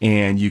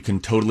 and you can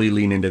totally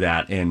lean into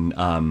that. And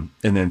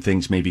then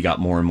things maybe got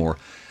more and more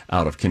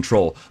out of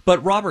control.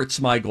 But Robert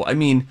Smigel, I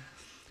mean,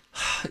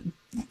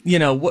 you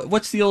know,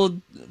 what's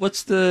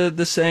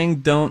the saying?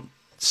 Don't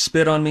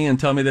spit on me and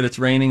tell me that it's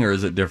raining, or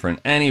is it different?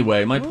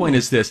 Anyway, my point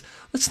is this: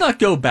 let's not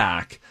go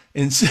back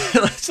in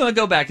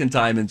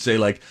time and say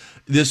like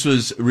this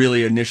was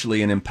really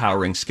initially an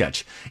empowering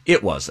sketch.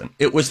 It wasn't.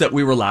 It was that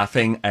we were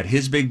laughing at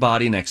his big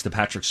body next to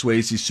Patrick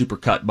Swayze's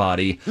supercut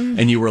body,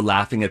 and you were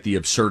laughing at the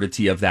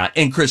absurdity of that.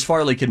 And Chris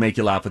Farley could make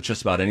you laugh with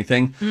just about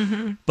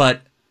anything.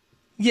 But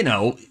you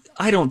know,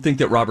 I don't think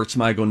that Robert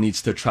Smigel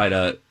needs to try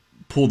to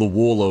pull the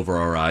wool over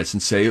our eyes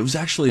and say it was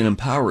actually an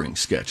empowering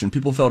sketch and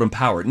people felt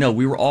empowered. No,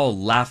 we were all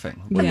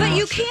laughing. But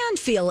you can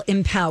feel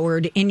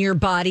empowered in your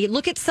body.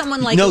 Look at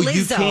someone like Lizzo,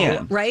 you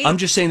can. Right? I'm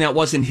just saying that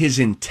wasn't his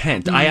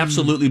intent. I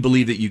absolutely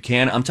believe that you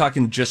can. I'm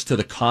talking just to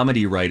the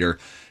comedy writer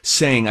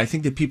saying I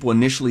think that people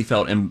initially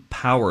felt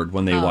empowered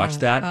when they watched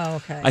that. Oh,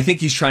 okay. I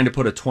think he's trying to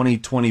put a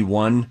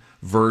 2021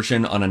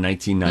 version on a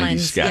 1990s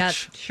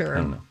sketch. Yeah, sure. I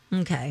don't know.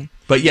 Okay.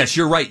 But yes,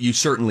 you're right. You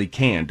certainly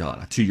can,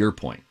 Donna, to your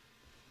point.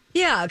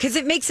 Yeah, because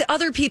it makes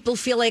other people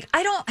feel like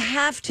I don't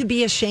have to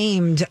be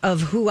ashamed of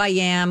who I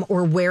am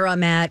or where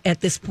I'm at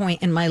this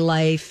point in my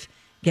life.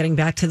 Getting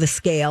back to the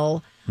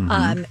scale,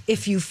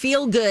 if you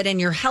feel good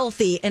and you're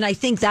healthy, and I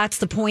think that's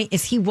the point,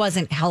 is he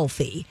wasn't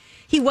healthy.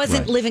 He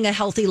wasn't living a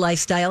healthy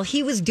lifestyle.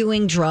 He was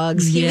doing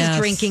drugs. He was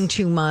drinking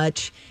too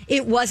much.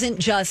 It wasn't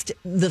just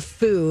the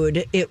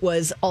food. It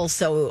was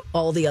also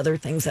all the other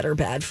things that are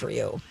bad for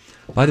you.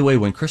 By the way,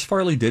 when Chris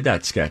Farley did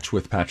that sketch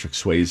with Patrick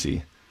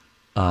Swayze,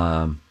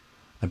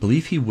 I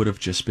believe he would have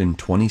just been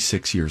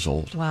 26 years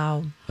old.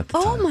 Wow. At the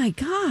time. My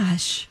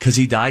gosh. Because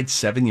he died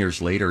 7 years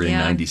later in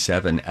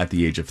 97 at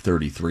the age of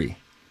 33.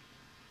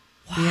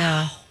 Wow.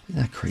 Yeah.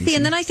 Isn't that crazy? See,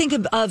 and then I think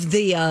of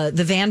the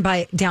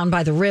van down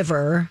by the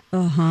river.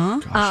 Gosh,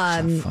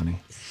 so funny.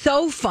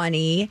 So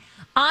funny.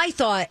 I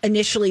thought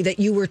initially that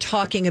you were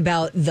talking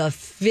about the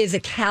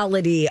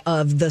physicality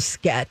of the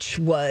sketch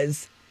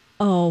was...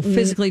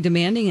 physically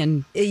demanding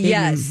and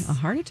yes, a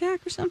heart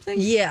attack or something?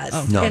 Yes.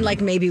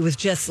 Maybe it was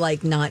just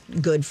like not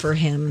good for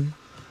him.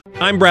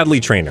 I'm Bradley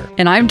Trainer.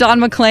 And I'm Don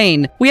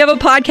McClain. We have a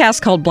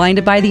podcast called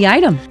Blinded by the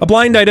Item. A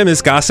blind item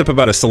is gossip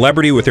about a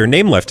celebrity with their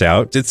name left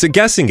out. It's a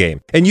guessing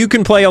game, and you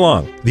can play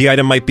along. The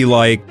item might be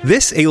like,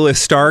 this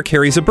A-list star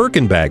carries a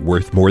Birkin bag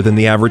worth more than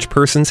the average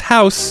person's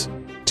house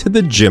to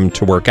the gym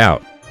to work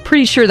out.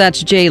 Pretty sure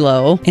that's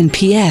J-Lo. And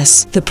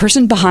P.S. the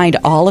person behind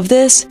all of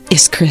this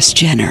is Kris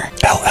Jenner,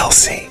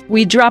 LLC.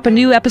 We drop a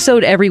new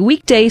episode every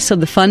weekday so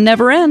the fun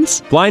never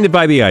ends. Blinded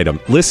by the Item.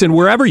 Listen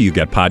wherever you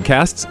get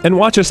podcasts and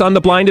watch us on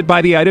the Blinded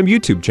by the Item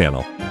YouTube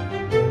channel.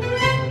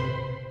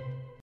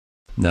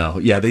 No,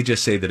 yeah, they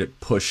just say that it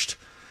pushed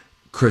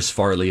Chris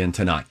Farley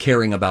into not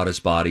caring about his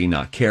body,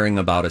 not caring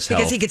about his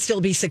health. Because he could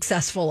still be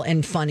successful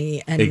and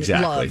funny and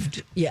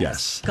loved.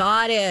 Yes.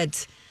 Got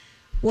it.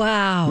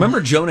 Wow.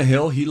 Remember Jonah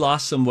Hill? He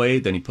lost some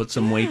weight, then he put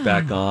some weight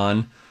back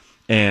on,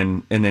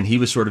 and then he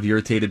was sort of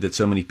irritated that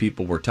so many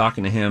people were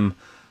talking to him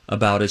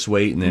about his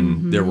weight, and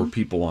then there were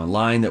people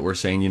online that were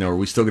saying, you know, are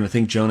we still going to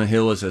think Jonah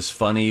Hill is as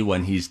funny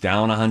when he's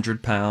down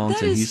 100 pounds?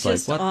 That and is he's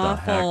just like, what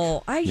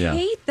awful. the heck? I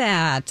hate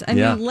that. I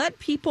mean, let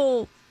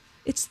people...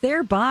 It's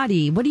their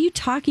body. What are you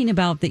talking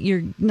about that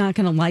you're not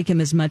going to like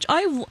him as much?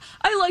 I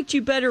liked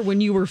you better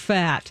when you were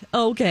fat.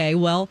 Okay,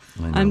 well,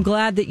 I'm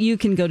glad that you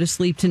can go to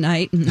sleep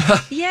tonight and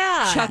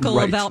chuckle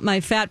about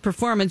my fat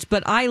performance,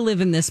 but I live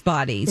in this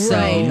body. So.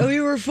 Right. Oh,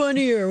 you were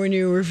funnier when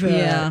you were fat.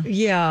 Yeah.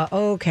 Yeah,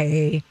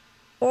 okay.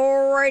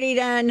 Alrighty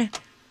then.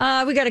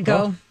 We got to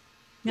go.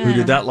 Who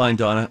did that line,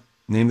 Donna?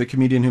 Name the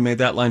comedian who made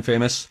that line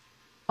famous.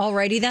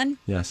 Alrighty then?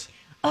 Yes.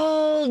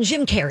 Oh,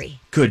 Jim Carrey.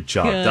 Good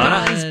job,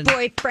 Donna. His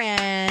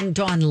boyfriend.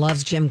 Dawn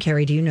loves Jim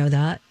Carrey. Do you know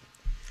that?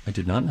 I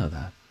did not know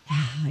that.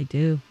 Yeah, I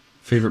do.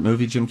 Favorite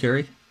movie, Jim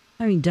Carrey?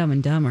 I mean, Dumb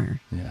and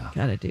Dumber. Yeah.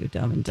 Gotta do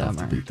Dumb and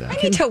Dumber.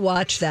 I need to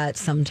watch that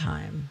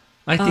sometime.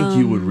 I think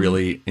you would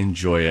really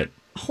enjoy it.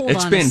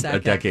 It's been a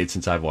decade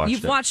since I've watched it.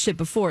 You've watched it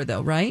before,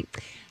 though, right?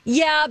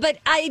 Yeah, but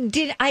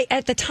I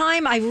at the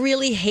time I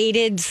really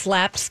hated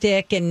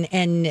slapstick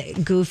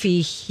and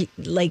goofy,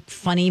 like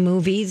funny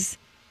movies.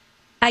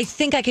 I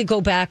think I could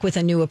go back with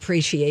a new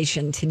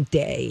appreciation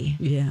today.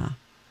 Yeah.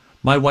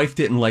 My wife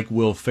didn't like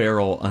Will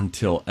Ferrell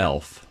until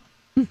Elf.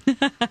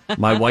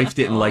 My wife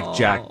didn't like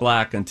Jack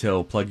Black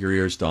until, plug your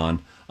ears,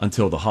 Dawn,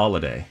 until The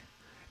Holiday.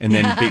 And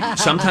then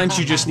sometimes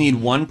you just need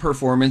one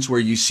performance where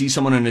you see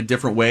someone in a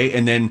different way,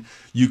 and then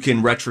you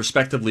can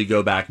retrospectively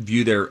go back,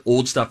 view their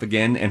old stuff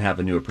again, and have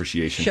a new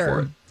appreciation for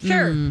it.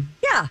 Sure.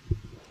 Yeah.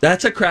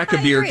 That's a crack a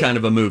beer kind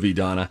of a movie,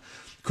 Donna.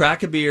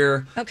 crack a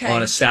beer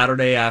on a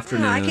Saturday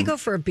afternoon. I could go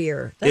for a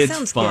beer. That It's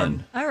sounds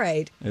fun. good. All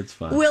right. It's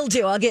fun. Will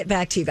do. I'll get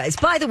back to you guys.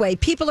 By the way,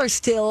 people are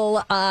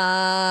still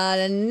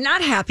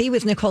not happy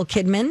with Nicole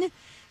Kidman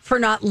for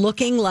not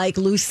looking like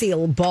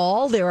Lucille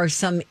Ball. There are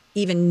some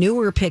even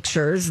newer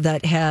pictures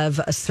that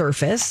have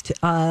surfaced.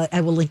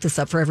 I will link this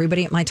up for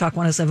everybody at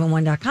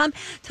mytalk1071.com.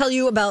 Tell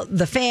you about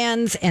the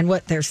fans and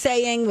what they're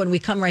saying when we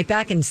come right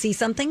back and see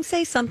something,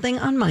 say something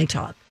on My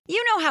Talk.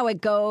 You know how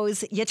it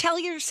goes. You tell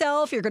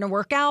yourself you're going to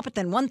work out, but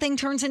then one thing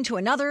turns into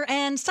another,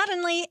 and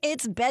suddenly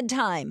it's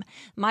bedtime.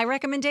 My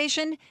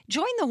recommendation?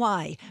 Join the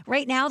Y.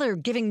 Right now, they're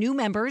giving new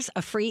members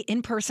a free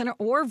in-person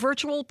or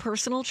virtual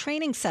personal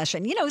training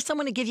session. You know,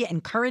 someone to give you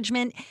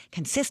encouragement,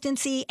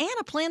 consistency, and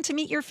a plan to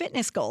meet your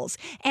fitness goals.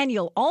 And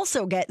you'll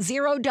also get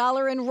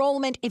 $0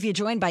 enrollment if you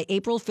join by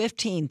April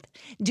 15th.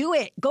 Do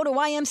it. Go to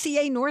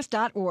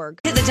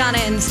ymcanorth.org. To the Donna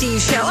and Steve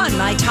Show on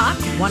My Talk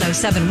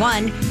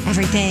 1071.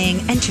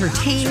 Everything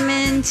entertainment.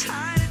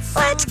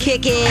 Let's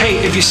kick it.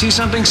 Hey, if you see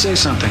something, say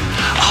something.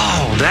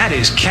 Oh, that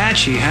is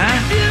catchy, huh?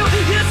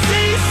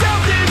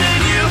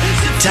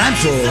 Time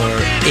for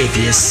If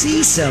You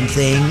See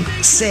Something,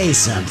 Say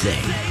Something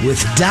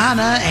with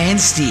Donna and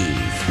Steve.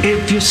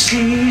 If you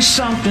see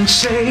something,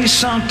 say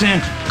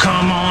something.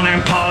 Come on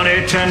and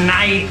party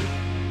tonight.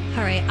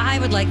 All right, I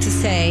would like to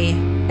say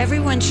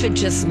everyone should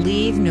just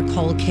leave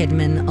Nicole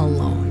Kidman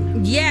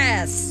alone.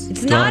 Yes.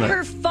 It's not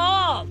her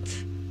fault.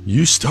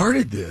 You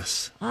started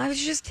this. I was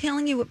just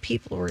telling you what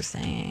people were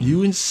saying.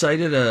 You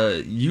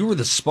incited you were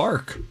the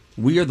spark.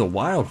 We are the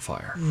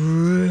wildfire.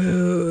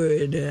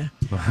 Rude.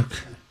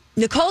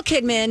 Nicole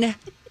Kidman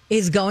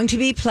is going to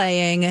be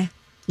playing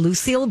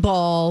Lucille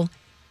Ball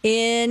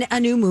in a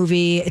new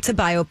movie. It's a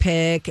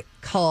biopic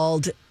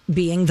called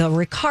Being the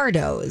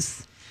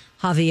Ricardos.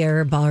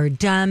 Javier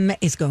Bardem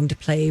is going to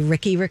play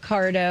Ricky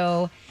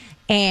Ricardo.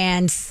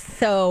 And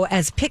so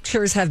as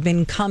pictures have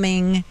been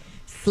coming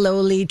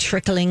slowly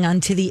trickling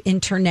onto the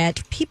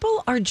internet,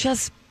 people are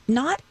just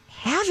not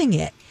having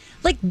it.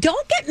 Like,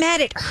 don't get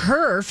mad at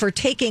her for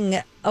taking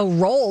a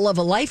role of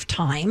a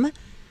lifetime,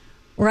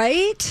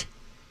 right?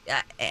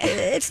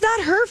 It's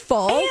not her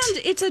fault.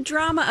 And it's a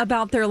drama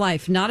about their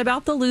life, not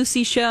about the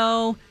Lucy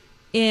show.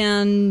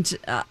 And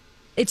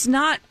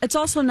it's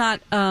also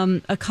not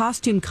a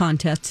costume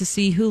contest to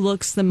see who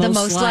looks the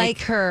most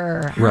like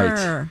her.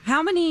 Right.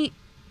 How many...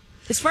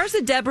 As far as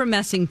the Deborah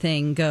Messing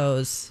thing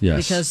goes,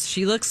 yes, because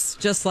she looks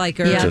just like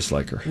her. Yeah. Just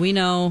like her. We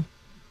know.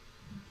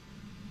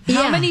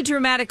 How many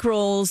dramatic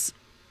roles,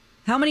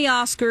 how many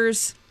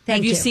Oscars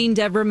have you seen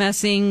Deborah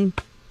Messing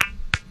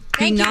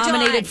be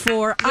nominated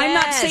for? Yes. I'm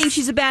not saying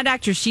she's a bad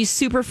actress. She's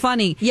super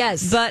funny.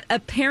 Yes. But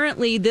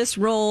apparently this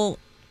role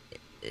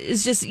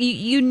is just,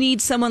 you need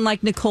someone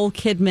like Nicole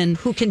Kidman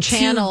who can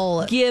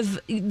channel,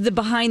 give the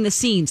behind the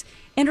scenes.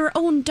 And her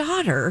own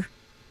daughter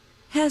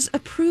has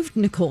approved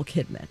Nicole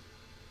Kidman.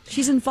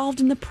 She's involved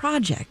in the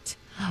project.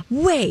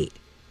 Wait.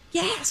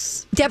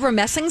 Yes. Deborah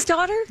Messing's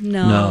daughter?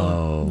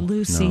 No.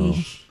 Lucy. No.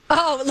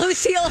 Oh,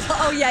 Lucille.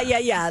 Oh,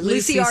 yeah.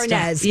 Lucy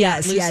Arnaz.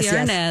 Yes.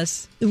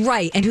 Arnaz.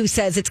 Right. And who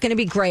says it's going to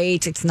be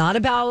great. It's not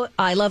about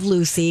I Love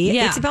Lucy.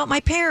 Yeah. It's about my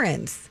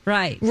parents.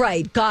 Right.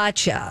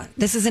 Gotcha.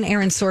 This is an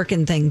Aaron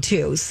Sorkin thing,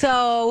 too.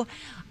 So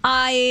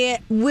I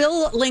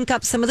will link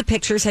up some of the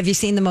pictures. Have you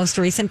seen the most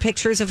recent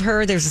pictures of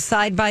her? There's a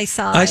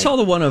side-by-side. I saw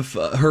the one of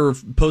her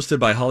posted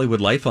by Hollywood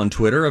Life on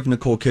Twitter of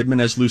Nicole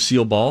Kidman as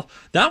Lucille Ball.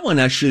 That one,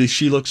 actually,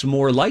 she looks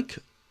more like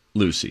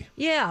Lucy.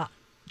 Yeah.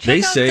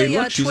 They say,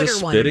 look, she's a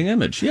spitting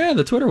image. Yeah,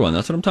 the Twitter one.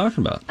 That's what I'm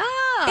talking about. Oh.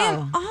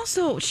 And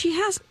also,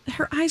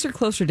 her eyes are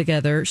closer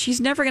together.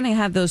 She's never going to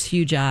have those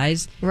huge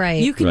eyes.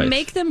 Right. You can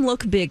make them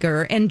look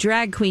bigger, and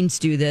drag queens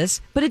do this,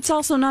 but it's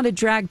also not a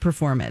drag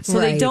performance. So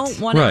they don't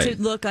want it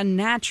to look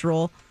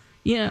unnatural.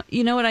 You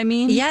know what I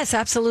mean? Yes,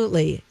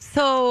 absolutely.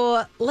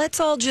 So let's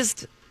all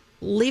just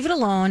leave it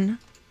alone.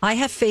 I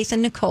have faith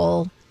in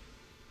Nicole.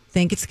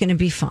 Think it's going to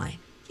be fine.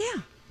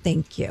 Yeah.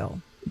 Thank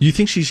you. You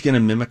think she's going to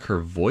mimic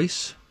her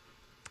voice?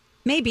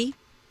 Maybe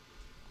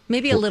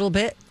a little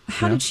bit.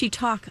 How did she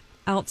talk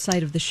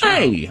outside of the show?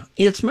 Hey,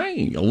 it's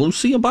me,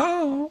 Lucille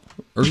Ball.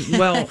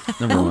 Well,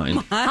 never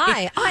mind.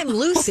 Hi, I'm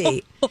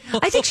Lucy.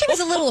 I think she was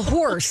a little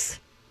hoarse.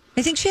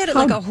 I think she had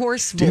like a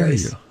hoarse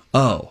voice. You?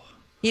 Oh.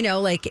 You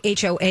know, like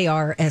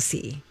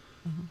HOARSE.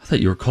 I thought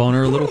you were calling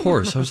her a little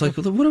horse. I was like,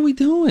 what are we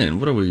doing?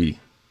 What are we...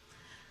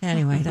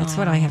 Anyway, that's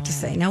what I have to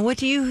say. Now, what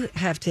do you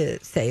have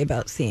to say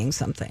about seeing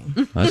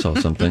something? I saw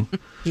something.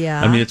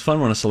 Yeah. I mean, it's fun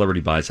when a celebrity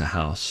buys a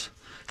house.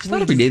 It's not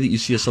every day that you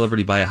see a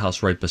celebrity buy a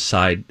house right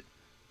beside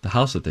the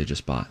house that they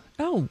just bought.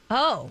 Oh.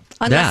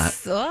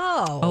 Unless,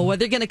 are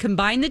they going to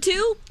combine the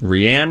two?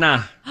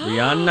 Rihanna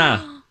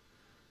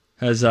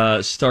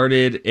has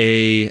started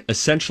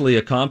essentially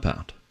a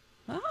compound.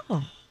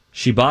 Oh.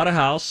 She bought a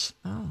house.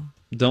 Oh.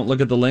 Don't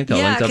look at the link. I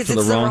linked up to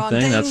the wrong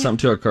thing. That's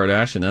something to a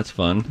Kardashian. That's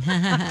fun.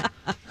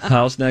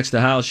 House next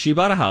to house. She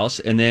bought a house,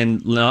 and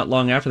then not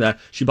long after that,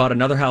 she bought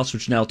another house,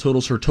 which now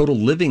totals her total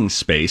living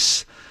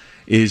space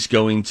is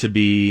going to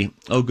be,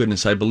 oh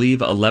goodness, I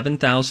believe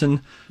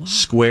 11,000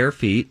 square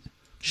feet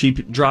She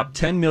dropped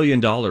 $10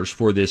 million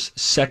for this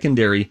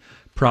secondary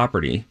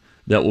property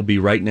that will be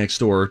right next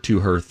door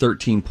to her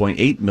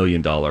 $13.8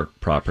 million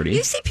property.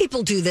 You see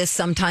people do this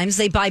sometimes.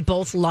 They buy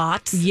both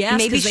lots. Yes,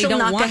 maybe they she'll don't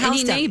knock want the house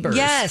any down. neighbors.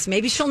 Yes,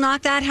 maybe she'll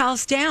knock that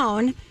house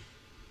down.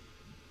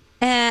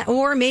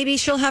 Or maybe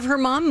she'll have her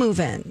mom move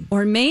in.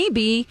 Or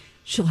maybe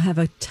she'll have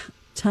a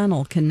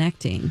tunnel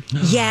connecting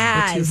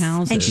yes. the two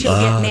houses. And she'll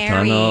get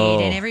married tunnel.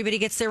 and everybody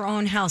gets their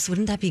own house.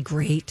 Wouldn't that be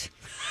great?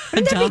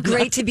 Wouldn't that be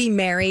great to be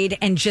married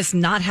and just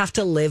not have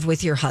to live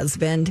with your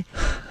husband?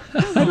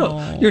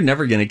 You're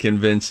never going to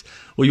convince.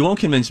 Well, you won't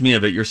convince me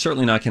of it. You're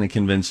certainly not going to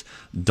convince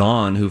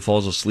Dawn, who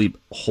falls asleep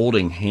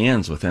holding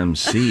hands with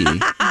MC.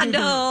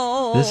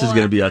 No. This is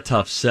going to be a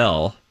tough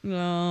sell.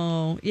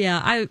 Oh,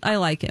 yeah, I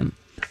like him.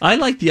 I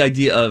like the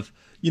idea of,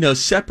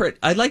 separate.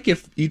 I like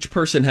if each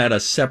person had a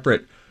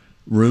separate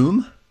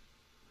room,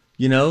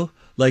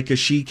 like a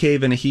she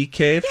cave and a he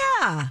cave.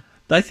 Yeah.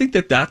 I think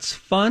that's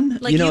fun.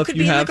 Like you could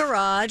be in the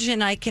garage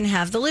and I can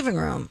have the living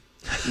room.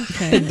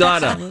 Okay, Donna.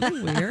 that's a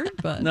little weird,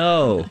 but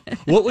No.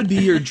 What would be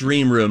your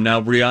dream room? Now,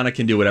 Brianna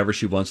can do whatever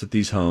she wants with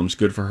these homes.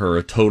 Good for her.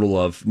 A total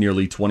of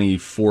nearly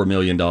 $24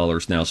 million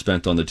now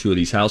spent on the two of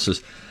these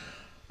houses.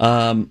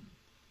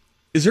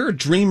 Is there a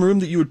dream room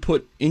that you would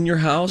put in your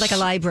house? Like a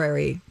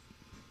library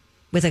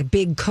with a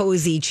big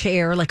cozy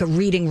chair, like a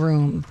reading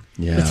room.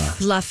 Yeah. With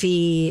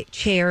fluffy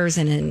chairs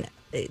and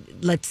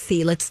let's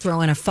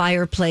throw in a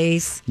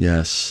fireplace.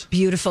 Yes.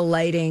 Beautiful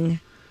lighting.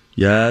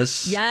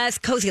 Yes. Yes,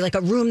 cozy, like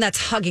a room that's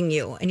hugging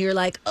you. And you're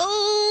like,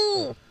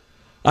 oh.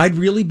 I'd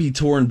really be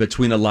torn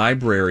between a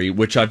library,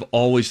 which I've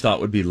always thought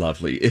would be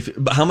lovely.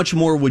 How much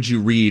more would you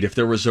read if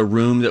there was a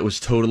room that was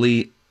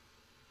totally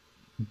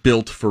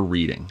built for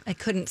reading? I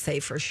couldn't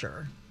say for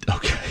sure.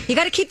 Okay. You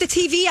got to keep the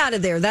TV out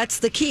of there. That's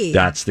the key.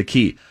 That's the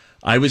key.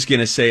 I was going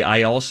to say,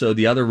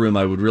 the other room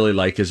I would really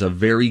like is a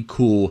very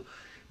cool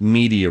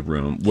media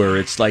room where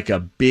it's like a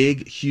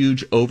big,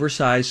 huge,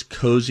 oversized,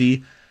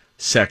 cozy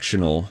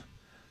sectional,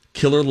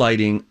 killer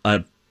lighting,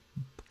 a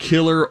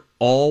killer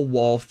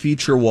all-wall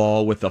feature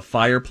wall with a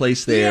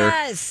fireplace there.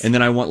 Yes. And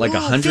then I want like a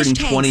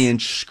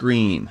 120-inch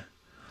screen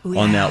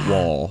on that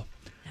wall.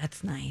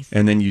 That's nice.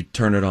 And then you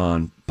turn it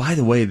on. By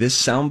the way, this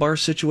soundbar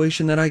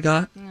situation that I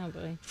got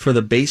for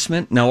the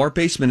basement. Now, our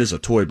basement is a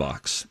toy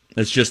box.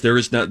 It's just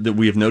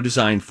we have no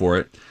design for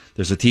it.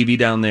 There's a TV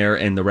down there,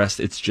 and the rest,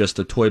 it's just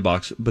a toy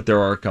box. But there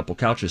are a couple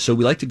couches. So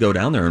we like to go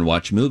down there and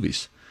watch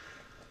movies.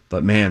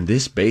 But man,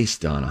 this bass,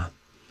 Donna,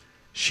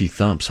 she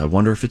thumps. I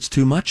wonder if it's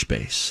too much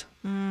bass.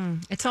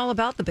 It's all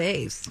about the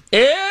bass.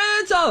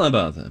 It's all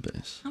about the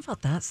bass. How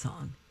about that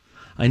song?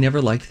 I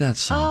never liked that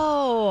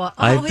song.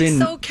 It's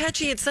so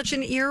catchy. It's such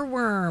an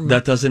earworm.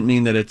 That doesn't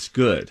mean that it's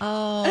good.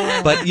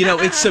 Oh. But,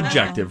 it's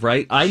subjective,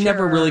 right? I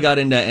never really got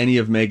into any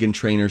of Meghan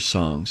Trainor's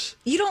songs.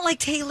 You don't like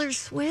Taylor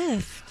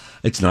Swift.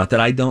 It's not that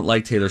I don't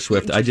like Taylor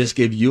Swift. I just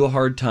give you a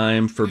hard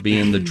time for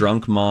being the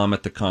drunk mom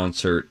at the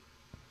concert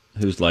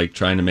who's like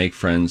trying to make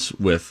friends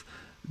with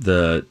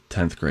the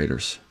 10th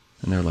graders.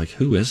 And they're like,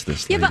 who is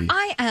this lady? Yeah, but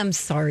I am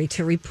sorry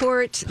to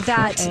report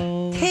that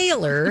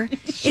Taylor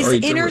is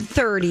in her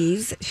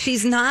 30s.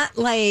 She's not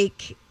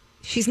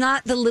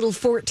the little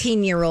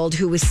 14-year-old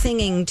who was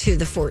singing to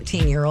the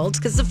 14-year-olds,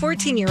 because the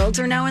 14-year-olds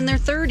are now in their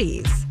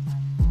 30s.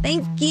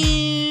 Thank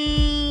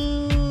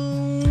you.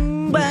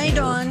 Bye,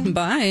 Dawn.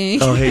 Bye.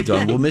 Oh, hey,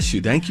 Dawn, we'll miss you.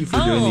 Thank you for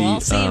doing the...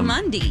 I'll see you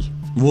Monday.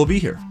 We'll be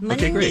here.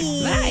 Monday. Okay, great.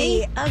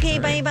 Bye. Okay,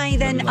 bye.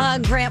 Then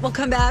Grant will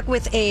come back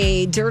with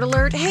a Dirt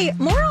Alert. Hey,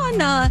 more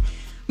on...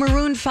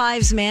 Maroon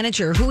 5's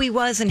manager, who he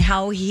was and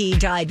how he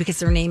died, because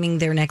they're naming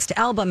their next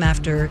album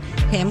after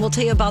him. We'll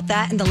tell you about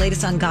that and the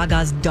latest on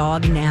Gaga's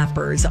dog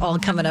nappers, all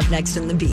coming up next in the Beat.